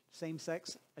or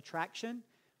same-sex attraction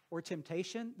or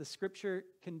temptation. The Scripture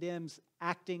condemns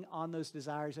acting on those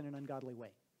desires in an ungodly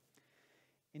way.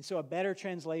 And so a better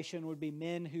translation would be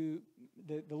men who,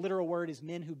 the literal word is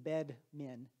men who bed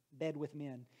with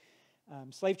men.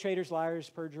 Slave traders, liars,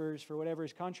 perjurers, for whatever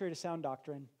is contrary to sound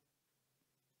doctrine.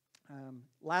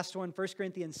 Last one, 1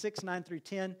 Corinthians 6, 9 through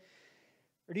 10.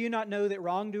 Or do you not know that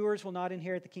wrongdoers will not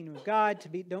inherit the kingdom of God?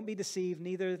 Don't be deceived,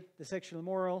 neither the sexually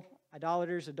immoral,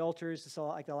 idolaters, adulterers, it's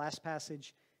like the last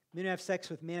passage, men who have sex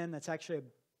with men, that's actually an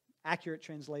accurate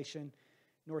translation,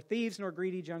 nor thieves, nor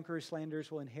greedy, drunkards,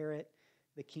 slanderers will inherit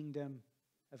the kingdom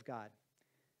of God.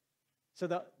 So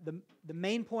the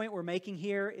main point we're making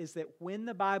here is that when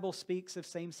the Bible speaks of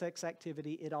same-sex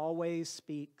activity, it always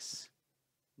speaks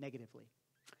negatively.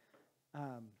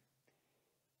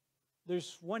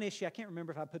 There's one issue, I can't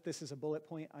remember if I put this as a bullet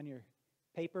point on your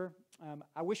paper.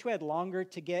 I wish we had longer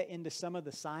to get into some of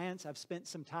the science. I've spent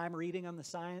some time reading on the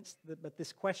science, but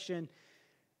this question,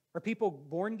 are people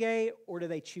born gay or do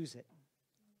they choose it?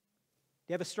 Do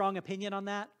you have a strong opinion on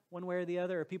that, one way or the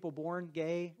other? Are people born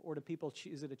gay or do people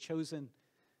choose it a chosen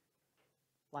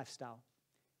lifestyle?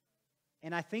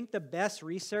 And I think the best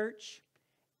research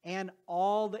and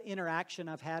all the interaction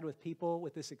I've had with people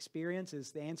with this experience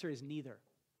is the answer is neither.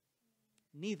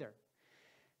 Neither.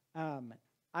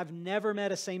 I've never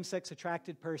met a same-sex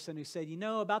attracted person who said,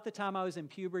 about the time I was in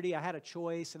puberty, I had a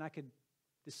choice and I could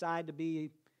decide to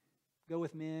go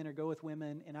with men or go with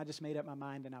women, and I just made up my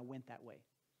mind and I went that way.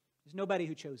 There's nobody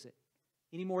who chose it.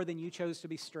 Any more than you chose to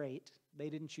be straight, they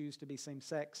didn't choose to be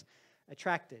same-sex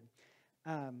attracted.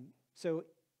 So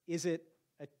is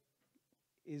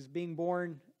being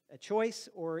born a choice,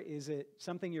 or is it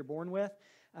something you're born with?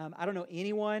 I don't know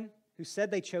anyone who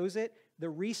said they chose it. The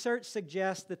research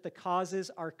suggests that the causes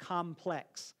are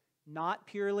complex, not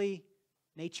purely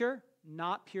nature,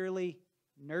 not purely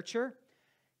nurture,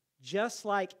 just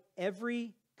like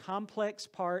every complex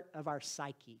part of our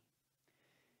psyche.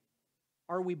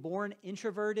 Are we born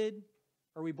introverted?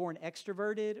 Are we born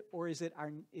extroverted? Or is it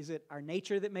our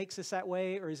nature that makes us that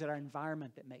way? Or is it our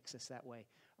environment that makes us that way?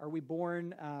 Are we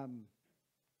born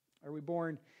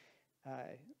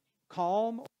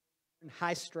calm and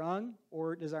high-strung?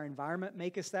 Or does our environment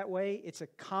make us that way? It's a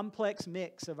complex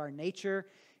mix of our nature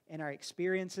and our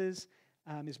experiences.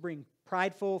 Is being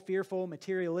prideful, fearful,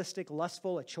 materialistic,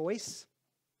 lustful a choice?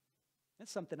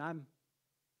 That's something I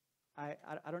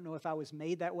don't know if I was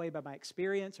made that way by my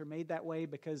experience or made that way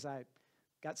because I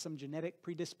got some genetic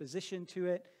predisposition to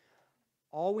it.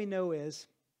 All we know is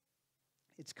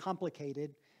it's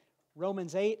complicated.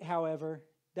 Romans 8, however,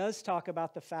 does talk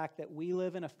about the fact that we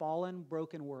live in a fallen,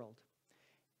 broken world,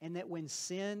 and that when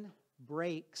sin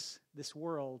breaks this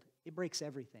world, it breaks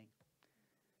everything.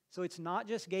 So it's not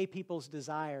just gay people's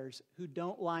desires who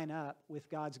don't line up with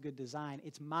God's good design.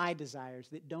 It's my desires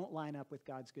that don't line up with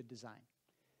God's good design.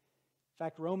 In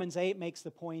fact, Romans 8 makes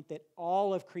the point that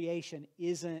all of creation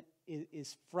is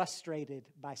frustrated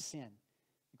by sin.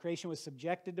 Creation was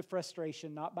subjected to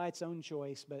frustration, not by its own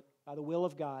choice, but by the will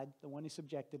of God, the one who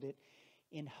subjected it,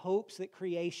 in hopes that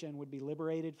creation would be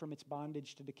liberated from its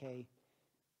bondage to decay,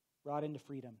 brought into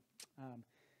freedom.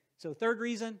 So third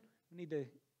reason, we need to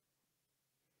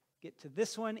get to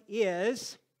this one,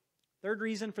 is, third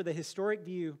reason for the historic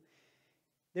view,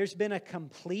 there's been a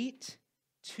complete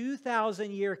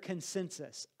 2,000-year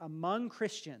consensus among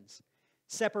Christians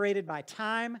separated by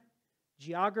time,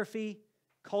 geography,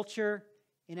 culture,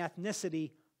 and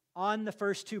ethnicity on the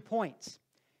first 2 points.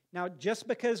 Now, just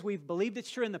because we've believed it's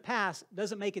true in the past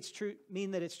doesn't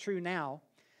mean that it's true now.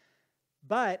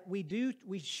 But we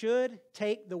should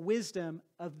take the wisdom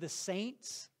of the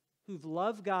saints who've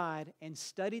loved God and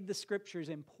studied the Scriptures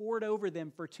and poured over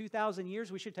them for 2,000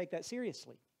 years. We should take that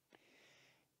seriously.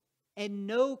 And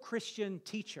no Christian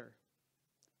teacher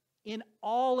in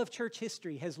all of church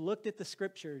history has looked at the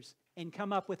Scriptures and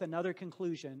come up with another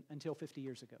conclusion until 50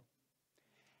 years ago.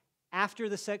 After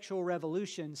the sexual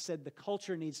revolution said the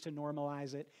culture needs to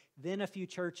normalize it, then a few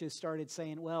churches started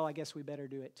saying, well, I guess we better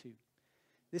do it too.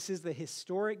 This is the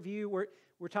historic view. We're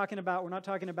not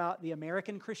talking about the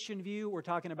American Christian view. We're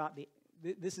talking about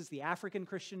this is the African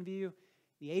Christian view.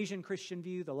 the Asian Christian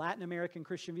view, the Latin American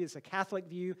Christian view, it's a Catholic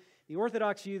view, the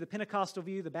Orthodox view, the Pentecostal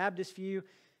view, the Baptist view,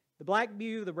 the black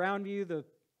view, the brown view, the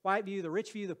white view, the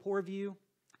rich view, the poor view.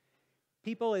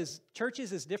 People as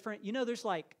churches is different. You know, there's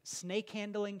like snake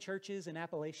handling churches in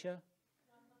Appalachia.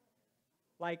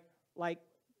 Like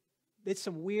it's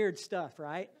some weird stuff,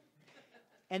 right?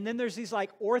 And then there's these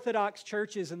like Orthodox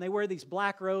churches, and they wear these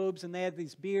black robes, and they have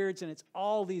these beards, and it's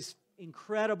all these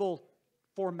incredible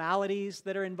formalities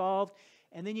that are involved.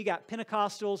 And then you got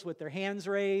Pentecostals with their hands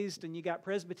raised, and you got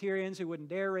Presbyterians who wouldn't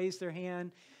dare raise their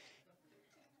hand.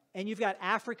 And you've got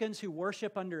Africans who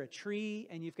worship under a tree,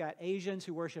 and you've got Asians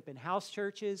who worship in house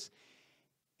churches.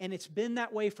 And it's been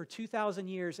that way for 2,000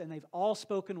 years, and they've all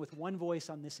spoken with one voice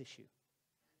on this issue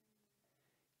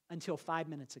until 5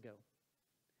 minutes ago.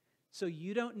 So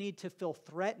you don't need to feel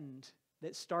threatened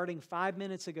that starting 5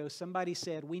 minutes ago, somebody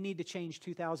said, we need to change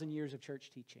 2,000 years of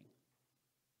church teaching.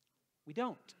 We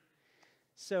don't.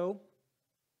 So,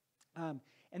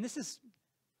 and this is,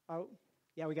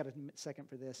 we got a second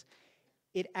for this.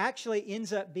 It actually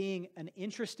ends up being an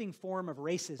interesting form of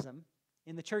racism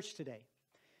in the church today.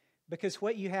 Because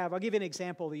what you have, I'll give you an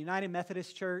example. The United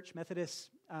Methodist Church,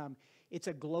 it's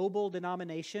a global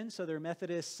denomination. So there are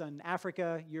Methodists in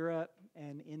Africa, Europe,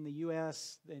 and in the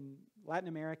U.S., and Latin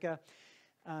America.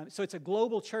 So it's a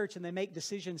global church, and they make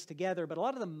decisions together. But a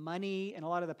lot of the money and a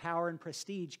lot of the power and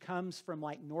prestige comes from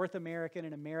like North American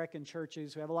and American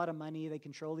churches who have a lot of money. They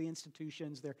control the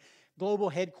institutions. Their global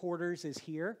headquarters is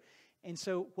here. And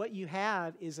so what you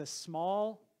have is a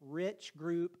small, rich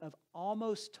group of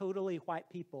almost totally white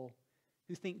people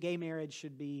who think gay marriage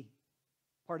should be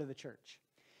part of the church.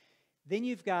 Then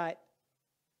you've got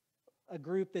a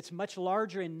group that's much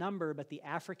larger in number, but the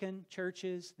African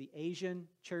churches, the Asian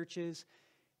churches,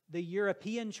 the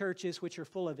European churches, which are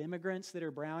full of immigrants that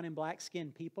are brown and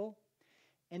black-skinned people.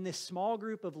 And this small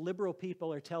group of liberal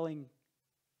people are telling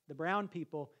the brown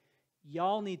people,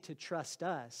 y'all need to trust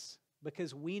us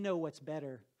because we know what's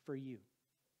better for you.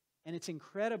 And it's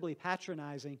incredibly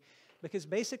patronizing because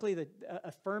basically the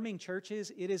affirming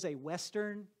churches, it is a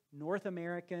Western, North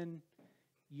American,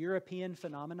 European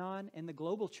phenomenon, and the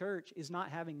global church is not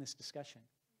having this discussion.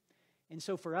 And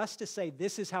so for us to say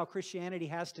this is how Christianity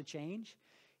has to change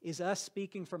is us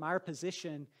speaking from our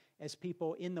position as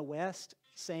people in the West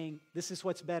saying this is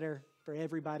what's better for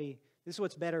everybody, this is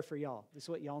what's better for y'all, this is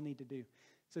what y'all need to do.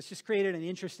 So it's just created an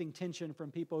interesting tension from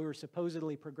people who are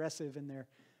supposedly progressive in their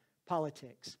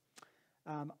politics.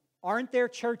 Aren't there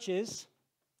churches,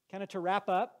 kind of to wrap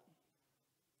up,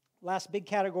 last big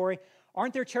category,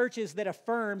 aren't there churches that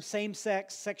affirm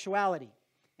same-sex sexuality?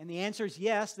 And the answer is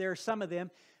yes, there are some of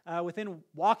them. Within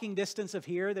walking distance of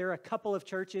here, there are a couple of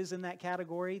churches in that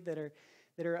category that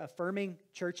are affirming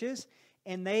churches,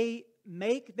 and they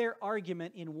make their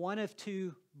argument in one of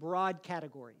two broad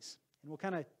categories. And we'll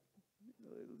kind of,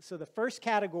 so the first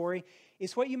category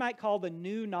is what you might call the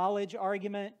new knowledge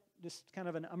argument, just kind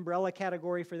of an umbrella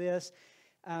category for this.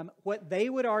 What they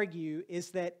would argue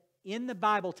is that in the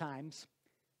Bible times,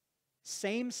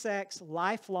 same-sex,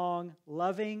 lifelong,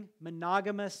 loving,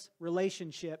 monogamous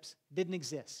relationships didn't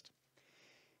exist.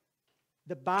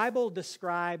 The Bible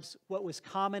describes what was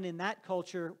common in that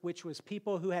culture, which was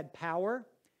people who had power,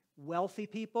 wealthy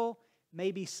people,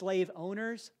 maybe slave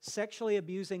owners, sexually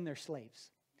abusing their slaves.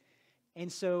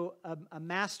 And so a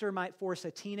master might force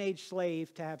a teenage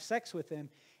slave to have sex with him,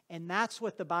 and that's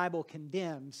what the Bible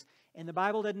condemns. And the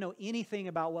Bible doesn't know anything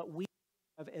about what we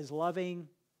have as loving,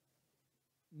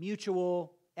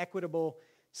 mutual, equitable,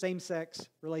 same-sex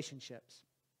relationships.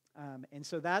 And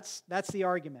so that's the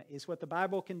argument, is what the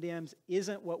Bible condemns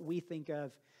isn't what we think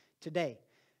of today.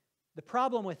 The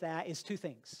problem with that is two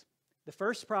things. The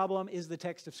first problem is the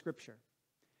text of Scripture.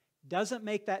 Doesn't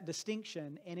make that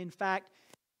distinction, and in fact,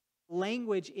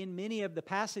 language in many of the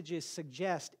passages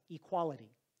suggest equality.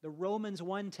 The Romans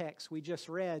 1 text we just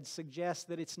read suggests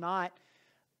that it's not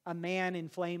a man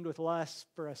inflamed with lust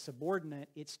for a subordinate,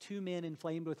 it's two men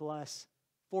inflamed with lust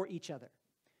for each other.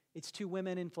 It's two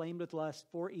women inflamed with lust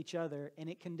for each other, and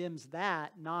it condemns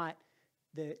that, not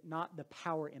the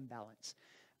power imbalance.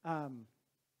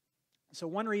 So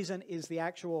one reason is the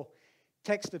actual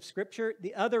text of Scripture.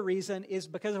 The other reason is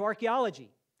because of archaeology.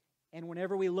 And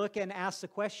whenever we look and ask the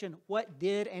question, what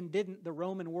did and didn't the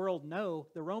Roman world know?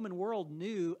 The Roman world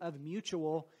knew of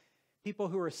mutual people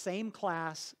who were same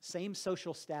class, same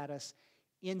social status,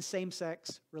 in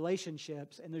same-sex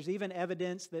relationships. And there's even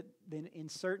evidence that in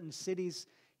certain cities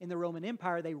in the Roman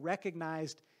Empire, they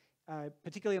recognized,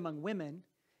 particularly among women,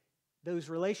 those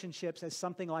relationships as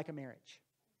something like a marriage.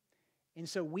 And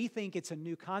so we think it's a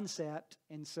new concept,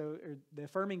 and so the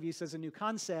affirming view says a new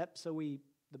concept, so we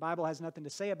the Bible has nothing to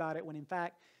say about it, when in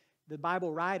fact the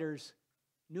Bible writers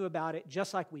knew about it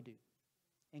just like we do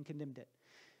and condemned it.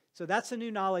 So that's the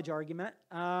new knowledge argument.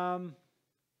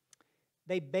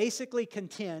 They basically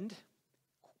contend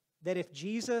that if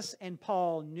Jesus and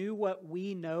Paul knew what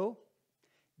we know,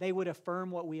 they would affirm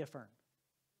what we affirm.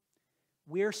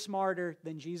 We're smarter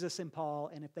than Jesus and Paul,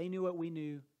 and if they knew what we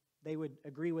knew, they would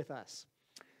agree with us.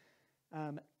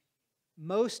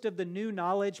 Most of the new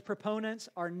knowledge proponents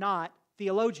are not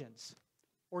theologians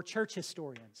or church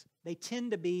historians. They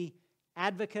tend to be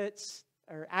advocates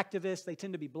or activists. They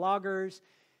tend to be bloggers.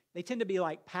 They tend to be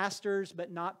like pastors,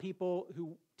 but not people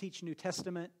who teach New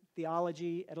Testament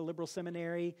theology at a liberal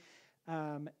seminary,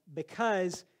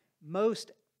 because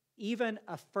most even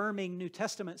affirming New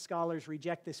Testament scholars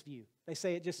reject this view. They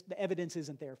say the evidence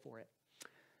isn't there for it.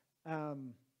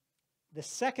 The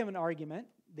second argument,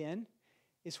 then,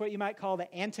 is what you might call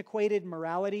the antiquated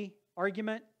morality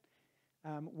argument.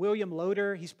 William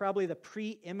Loader, he's probably the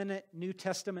preeminent New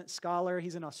Testament scholar.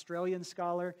 He's an Australian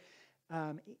scholar.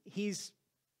 He's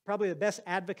probably the best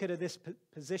advocate of this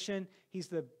position.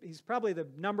 He's probably the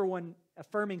number one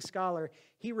affirming scholar.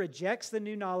 He rejects the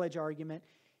new knowledge argument.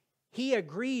 He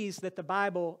agrees that the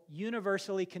Bible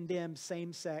universally condemns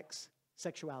same-sex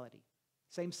sexuality,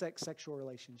 same-sex sexual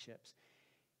relationships.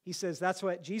 He says that's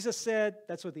what Jesus said,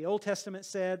 that's what the Old Testament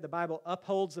said. The Bible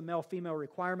upholds the male-female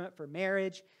requirement for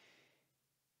marriage.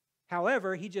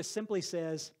 However, he just simply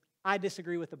says, I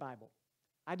disagree with the Bible.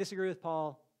 I disagree with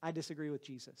Paul. I disagree with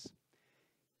Jesus.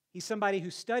 He's somebody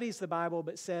who studies the Bible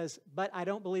but says, but I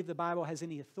don't believe the Bible has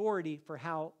any authority for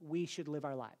how we should live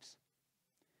our lives.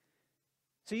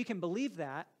 So you can believe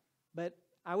that, but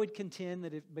I would contend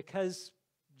that because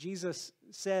Jesus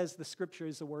says the Scripture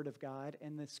is the Word of God,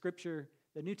 and the Scripture,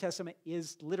 the New Testament,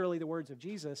 is literally the words of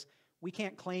Jesus, we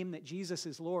can't claim that Jesus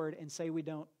is Lord and say we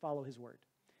don't follow His Word.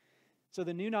 So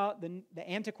the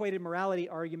antiquated morality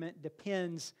argument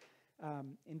depends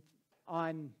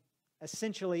on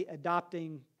essentially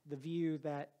adopting the view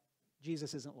that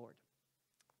Jesus isn't Lord.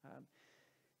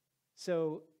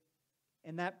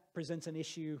 And that presents an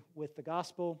issue with the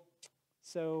gospel.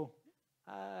 So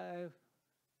I've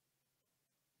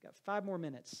got 5 more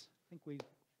minutes. I think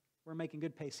we're making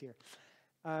good pace here.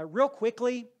 Real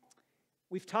quickly,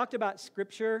 we've talked about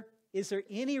Scripture. Is there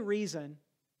any reason,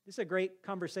 this is a great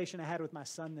conversation I had with my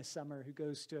son this summer who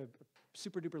goes to a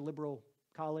super-duper liberal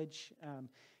college,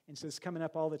 and so it's coming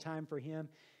up all the time for him.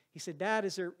 He said, Dad,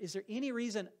 is there any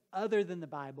reason other than the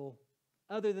Bible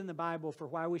for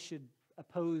why we should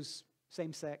oppose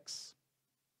same-sex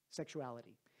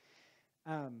sexuality?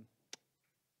 And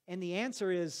the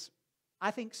answer is,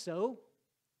 I think so.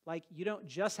 Like, you don't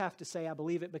just have to say, I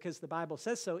believe it because the Bible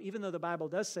says so, even though the Bible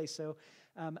does say so.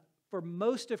 For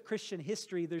most of Christian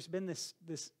history, there's been this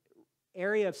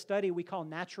area of study we call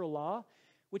natural law,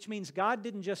 which means God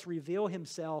didn't just reveal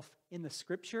Himself in the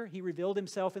Scripture, He revealed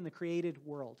Himself in the created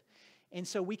world. And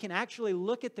so we can actually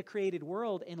look at the created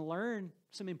world and learn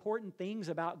some important things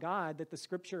about God that the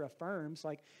Scripture affirms.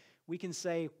 Like, we can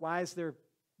say, why is there,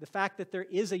 the fact that there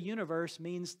is a universe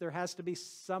means there has to be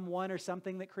someone or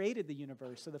something that created the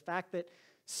universe. So the fact that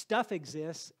stuff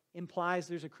exists implies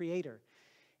there's a creator.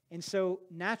 And so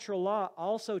natural law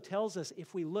also tells us,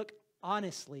 if we look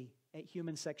honestly at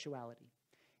human sexuality,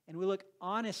 and we look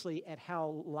honestly at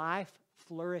how life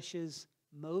flourishes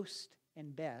most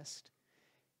and best,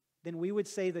 then we would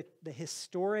say that the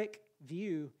historic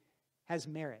view has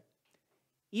merit.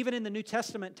 Even in the New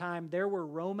Testament time, there were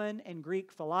Roman and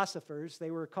Greek philosophers,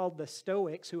 they were called the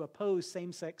Stoics, who opposed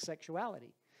same-sex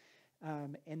sexuality.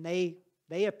 And they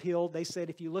appealed, they said,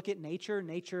 if you look at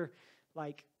nature,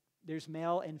 like, there's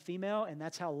male and female, and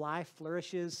that's how life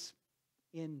flourishes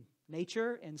in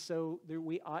nature, and so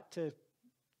we ought to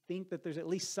think that there's at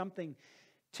least something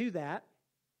to that.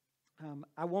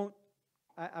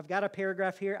 I've got a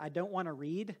paragraph here I don't want to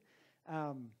read,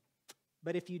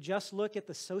 but if you just look at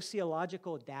the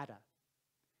sociological data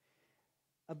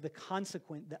of the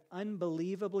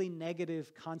unbelievably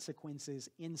negative consequences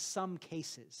in some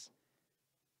cases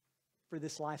for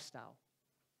this lifestyle,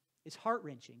 it's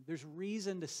heart-wrenching. There's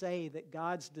reason to say that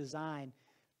God's design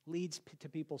leads to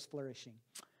people's flourishing.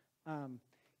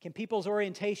 Can people's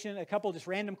orientation, a couple just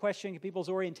random questions, can people's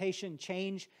orientation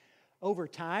change over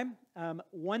time?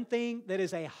 One thing that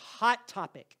is a hot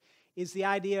topic is the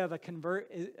idea of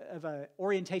a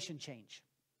orientation change.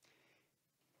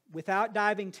 Without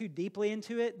diving too deeply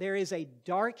into it, there is a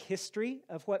dark history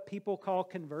of what people call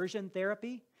conversion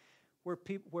therapy,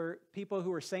 where people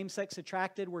who are same-sex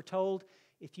attracted were told,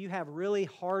 if you have really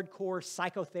hardcore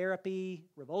psychotherapy,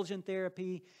 revulsion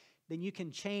therapy, then you can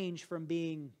change from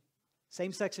being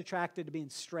same-sex attracted to being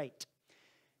straight.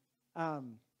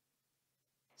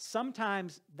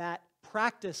 sometimes that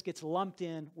practice gets lumped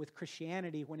in with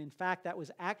Christianity when in fact that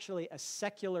was actually a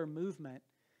secular movement.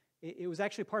 It was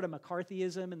actually part of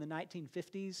McCarthyism in the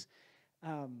 1950s.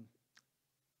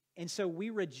 And so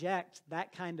we reject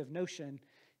that kind of notion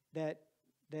that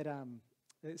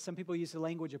some people use the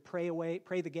language of pray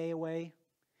the gay away.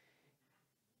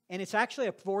 And it's actually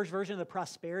a forged version of the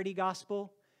prosperity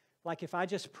gospel. Like if I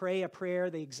just pray a prayer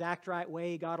the exact right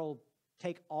way, God will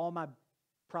take all my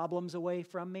problems away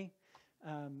from me.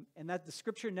 And that the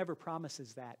scripture never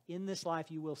promises that. In this life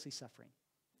you will see suffering.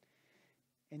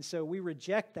 And so we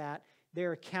reject that. There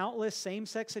are countless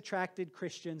same-sex attracted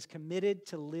Christians committed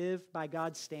to live by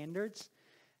God's standards,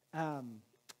 and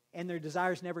their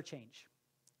desires never change.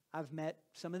 I've met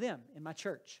some of them in my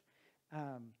church.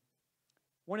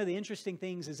 One of the interesting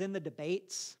things is in the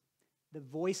debates, the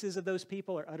voices of those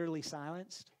people are utterly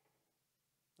silenced.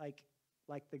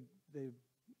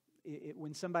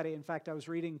 When somebody, in fact, I was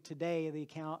reading today the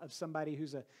account of somebody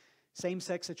who's a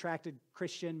same-sex attracted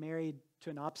Christian married to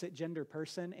an opposite gender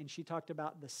person, and she talked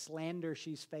about the slander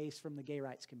she's faced from the gay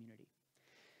rights community.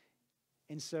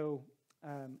 And so,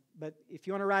 but if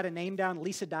you want to write a name down,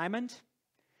 Lisa Diamond.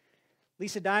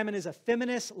 Lisa Diamond is a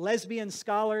feminist, lesbian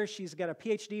scholar. She's got a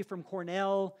PhD from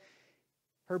Cornell.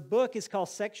 Her book is called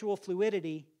Sexual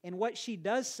Fluidity, and what she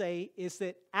does say is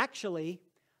that actually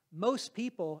most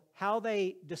people, how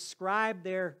they describe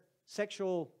their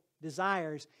sexual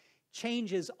desires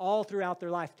changes all throughout their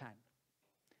lifetime.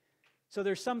 So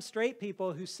there's some straight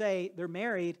people who say they're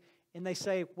married and they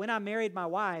say, when I married my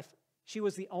wife, she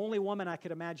was the only woman I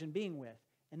could imagine being with.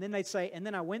 And then they'd say, and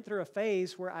then I went through a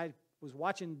phase where I was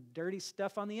watching dirty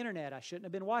stuff on the internet I shouldn't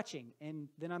have been watching. And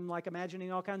then I'm like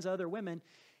imagining all kinds of other women.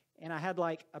 And I had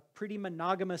like a pretty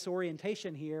monogamous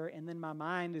orientation here. And then my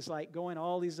mind is like going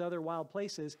all these other wild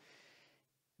places.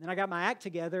 And then I got my act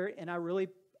together and I really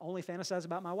only fantasize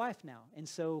about my wife now. And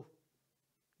so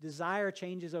desire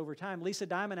changes over time. Lisa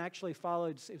Diamond actually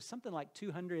followed, it was something like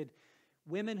 200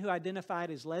 women who identified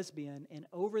as lesbian, and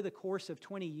over the course of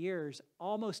 20 years,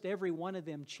 almost every one of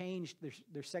them changed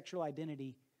their sexual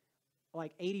identity.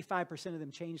 Like 85% of them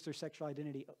changed their sexual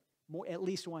identity at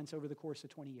least once over the course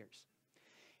of 20 years.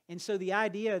 And so the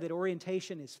idea that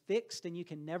orientation is fixed and you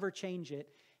can never change it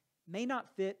may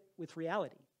not fit with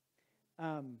reality.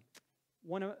 A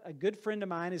good friend of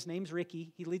mine, his name's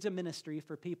Ricky, he leads a ministry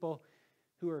for people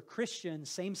who are Christian,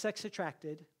 same-sex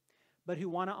attracted, but who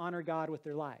want to honor God with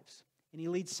their lives. And he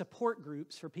leads support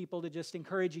groups for people to just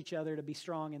encourage each other to be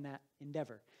strong in that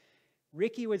endeavor.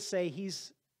 Ricky would say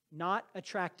he's not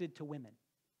attracted to women.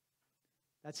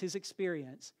 That's his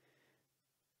experience.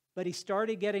 But he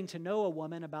started getting to know a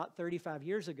woman about 35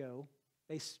 years ago.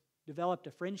 They developed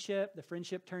a friendship. The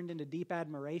friendship turned into deep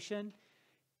admiration.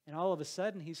 And all of a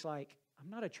sudden, he's like,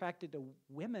 I'm not attracted to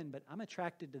women, but I'm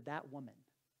attracted to that woman.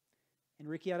 And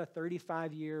Ricky had a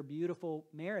 35-year beautiful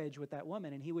marriage with that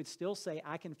woman, and he would still say,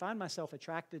 I can find myself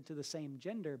attracted to the same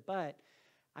gender, but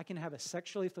I can have a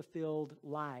sexually fulfilled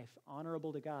life,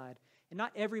 honorable to God. And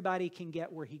not everybody can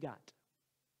get where he got,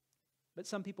 but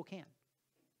some people can.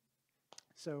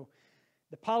 So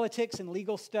the politics and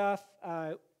legal stuff,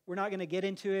 we're not going to get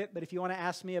into it, but if you want to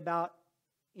ask me about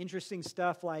interesting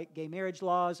stuff like gay marriage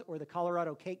laws or the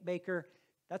Colorado cake baker,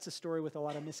 that's a story with a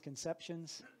lot of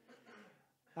misconceptions.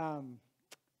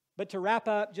 But to wrap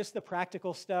up, just the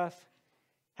practical stuff.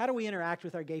 How do we interact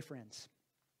with our gay friends?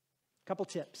 A couple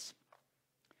tips.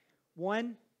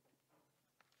 One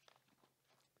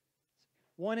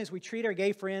is we treat our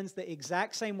gay friends the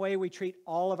exact same way we treat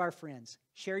all of our friends.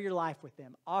 Share your life with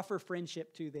them. Offer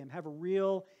friendship to them. Have a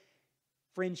real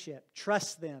friendship.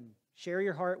 Trust them. Share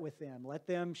your heart with them. Let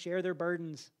them share their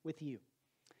burdens with you.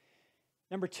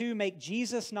 Number two, make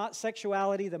Jesus, not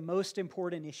sexuality, the most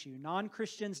important issue.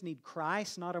 Non-Christians need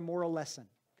Christ, not a moral lesson.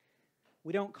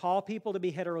 We don't call people to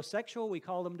be heterosexual. We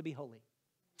call them to be holy.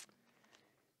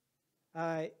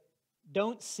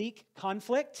 Don't seek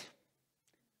conflict.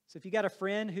 So if you got a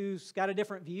friend who's got a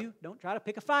different view, don't try to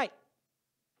pick a fight.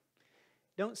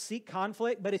 Don't seek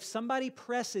conflict, but if somebody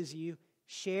presses you,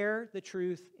 share the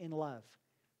truth in love.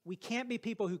 We can't be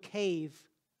people who cave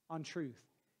on truth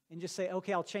and just say,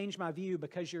 okay, I'll change my view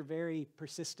because you're very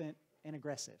persistent and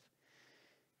aggressive.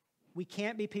 We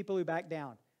can't be people who back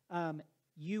down.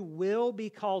 You will be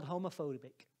called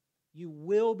homophobic. You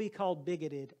will be called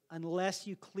bigoted unless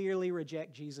you clearly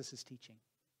reject Jesus' teaching.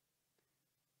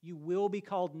 You will be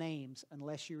called names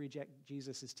unless you reject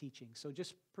Jesus' teaching. So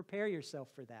just prepare yourself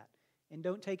for that and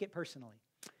don't take it personally.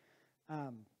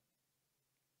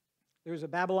 There's a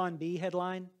Babylon Bee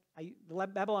headline. The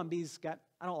Babylon Bee's got,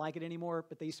 I don't like it anymore,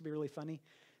 but they used to be really funny.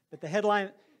 But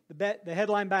the The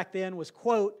headline back then was,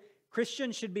 quote,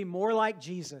 "Christians should be more like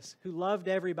Jesus, who loved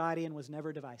everybody and was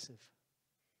never divisive."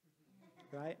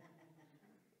 Right?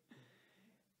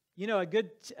 You know, a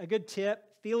good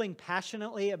tip, feeling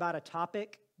passionately about a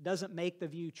topic doesn't make the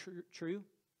view true.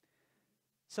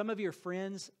 Some of your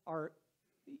friends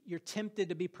you're tempted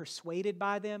to be persuaded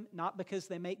by them, not because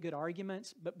they make good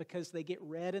arguments, but because they get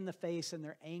red in the face and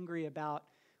they're angry about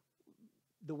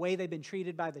the way they've been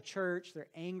treated by the church. They're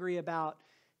angry about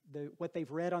what they've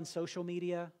read on social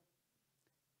media.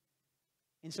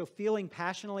 And so feeling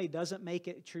passionately doesn't make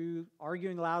it true.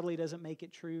 Arguing loudly doesn't make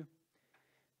it true.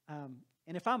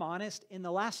 And if I'm honest, in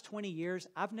the last 20 years,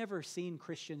 I've never seen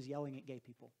Christians yelling at gay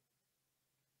people.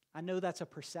 I know that's a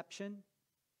perception.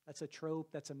 That's a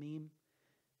trope. That's a meme.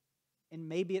 And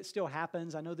maybe it still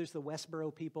happens. I know there's the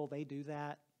Westboro people. They do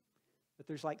that. But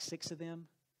there's like 6 of them.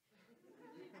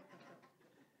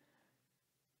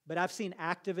 But I've seen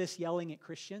activists yelling at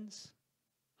Christians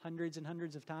hundreds and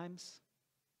hundreds of times.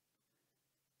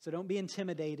 So don't be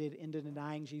intimidated into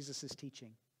denying Jesus'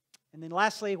 teaching. And then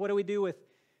lastly, what do we do with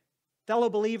fellow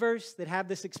believers that have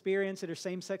this experience, that are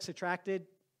same-sex attracted?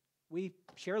 We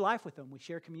share life with them. We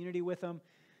share community with them.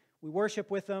 We worship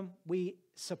with them. We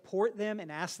support them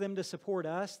and ask them to support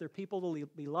us. They're people to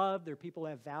be loved. They're people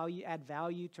that add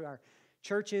value to our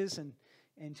churches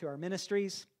and to our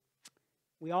ministries.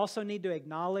 We also need to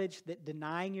acknowledge that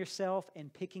denying yourself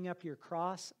and picking up your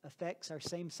cross affects our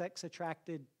same-sex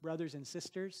attracted brothers and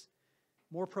sisters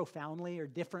more profoundly or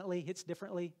differently, hits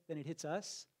differently than it hits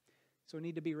us. So we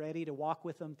need to be ready to walk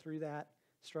with them through that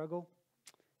struggle.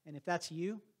 And if that's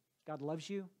you, God loves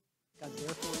you. God's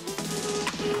there for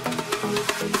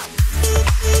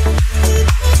you.